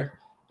Xavier,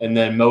 and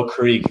then Mo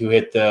Creek, who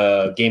hit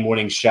the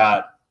game-winning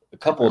shot a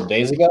couple of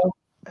days ago.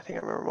 I think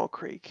I remember Mo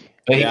Creek.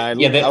 I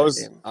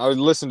was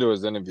listening to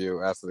his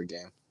interview after the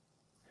game.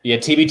 Yeah,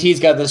 TBT's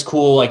got this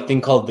cool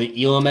thing called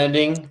the Elam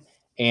ending,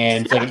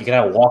 and it's like you can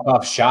have a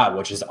walk-off shot,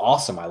 which is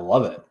awesome. I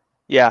love it.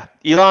 Yeah,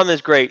 Elam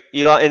is great.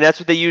 And that's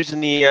what they used in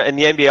the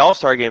NBA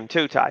All-Star game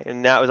too, Ty.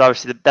 And that was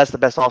obviously that's the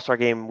best All-Star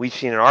game we've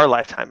seen in our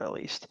lifetime, at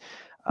least.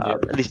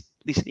 At least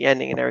the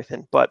ending and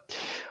everything. But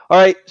all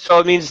right, so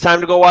it means it's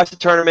time to go watch the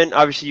tournament.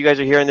 Obviously, you guys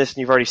are hearing this and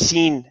you've already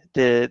seen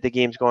the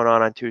games going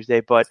on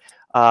Tuesday. But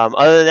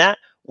other than that,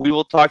 we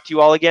will talk to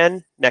you all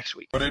again next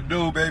week. What it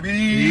do, baby?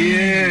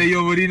 Yeah,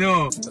 you already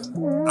know.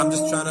 I'm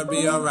just trying to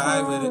be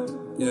alright with it.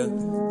 Yeah,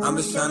 I'm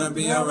just trying to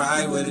be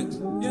alright with it.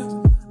 Yeah,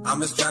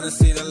 I'm just trying to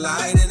see the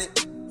light in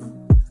it.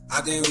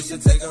 I think we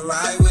should take a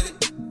ride with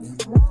it.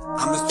 Yeah.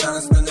 I'm just trying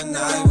to spend the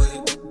night with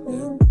it.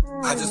 Yeah.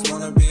 I just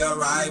want to be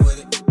alright with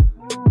it.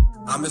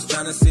 I'm just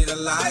trying to see the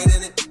light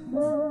in it.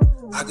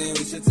 I think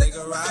we should take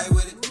a ride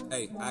with it.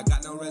 Hey, I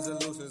got no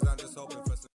resolutions, I'm just hoping for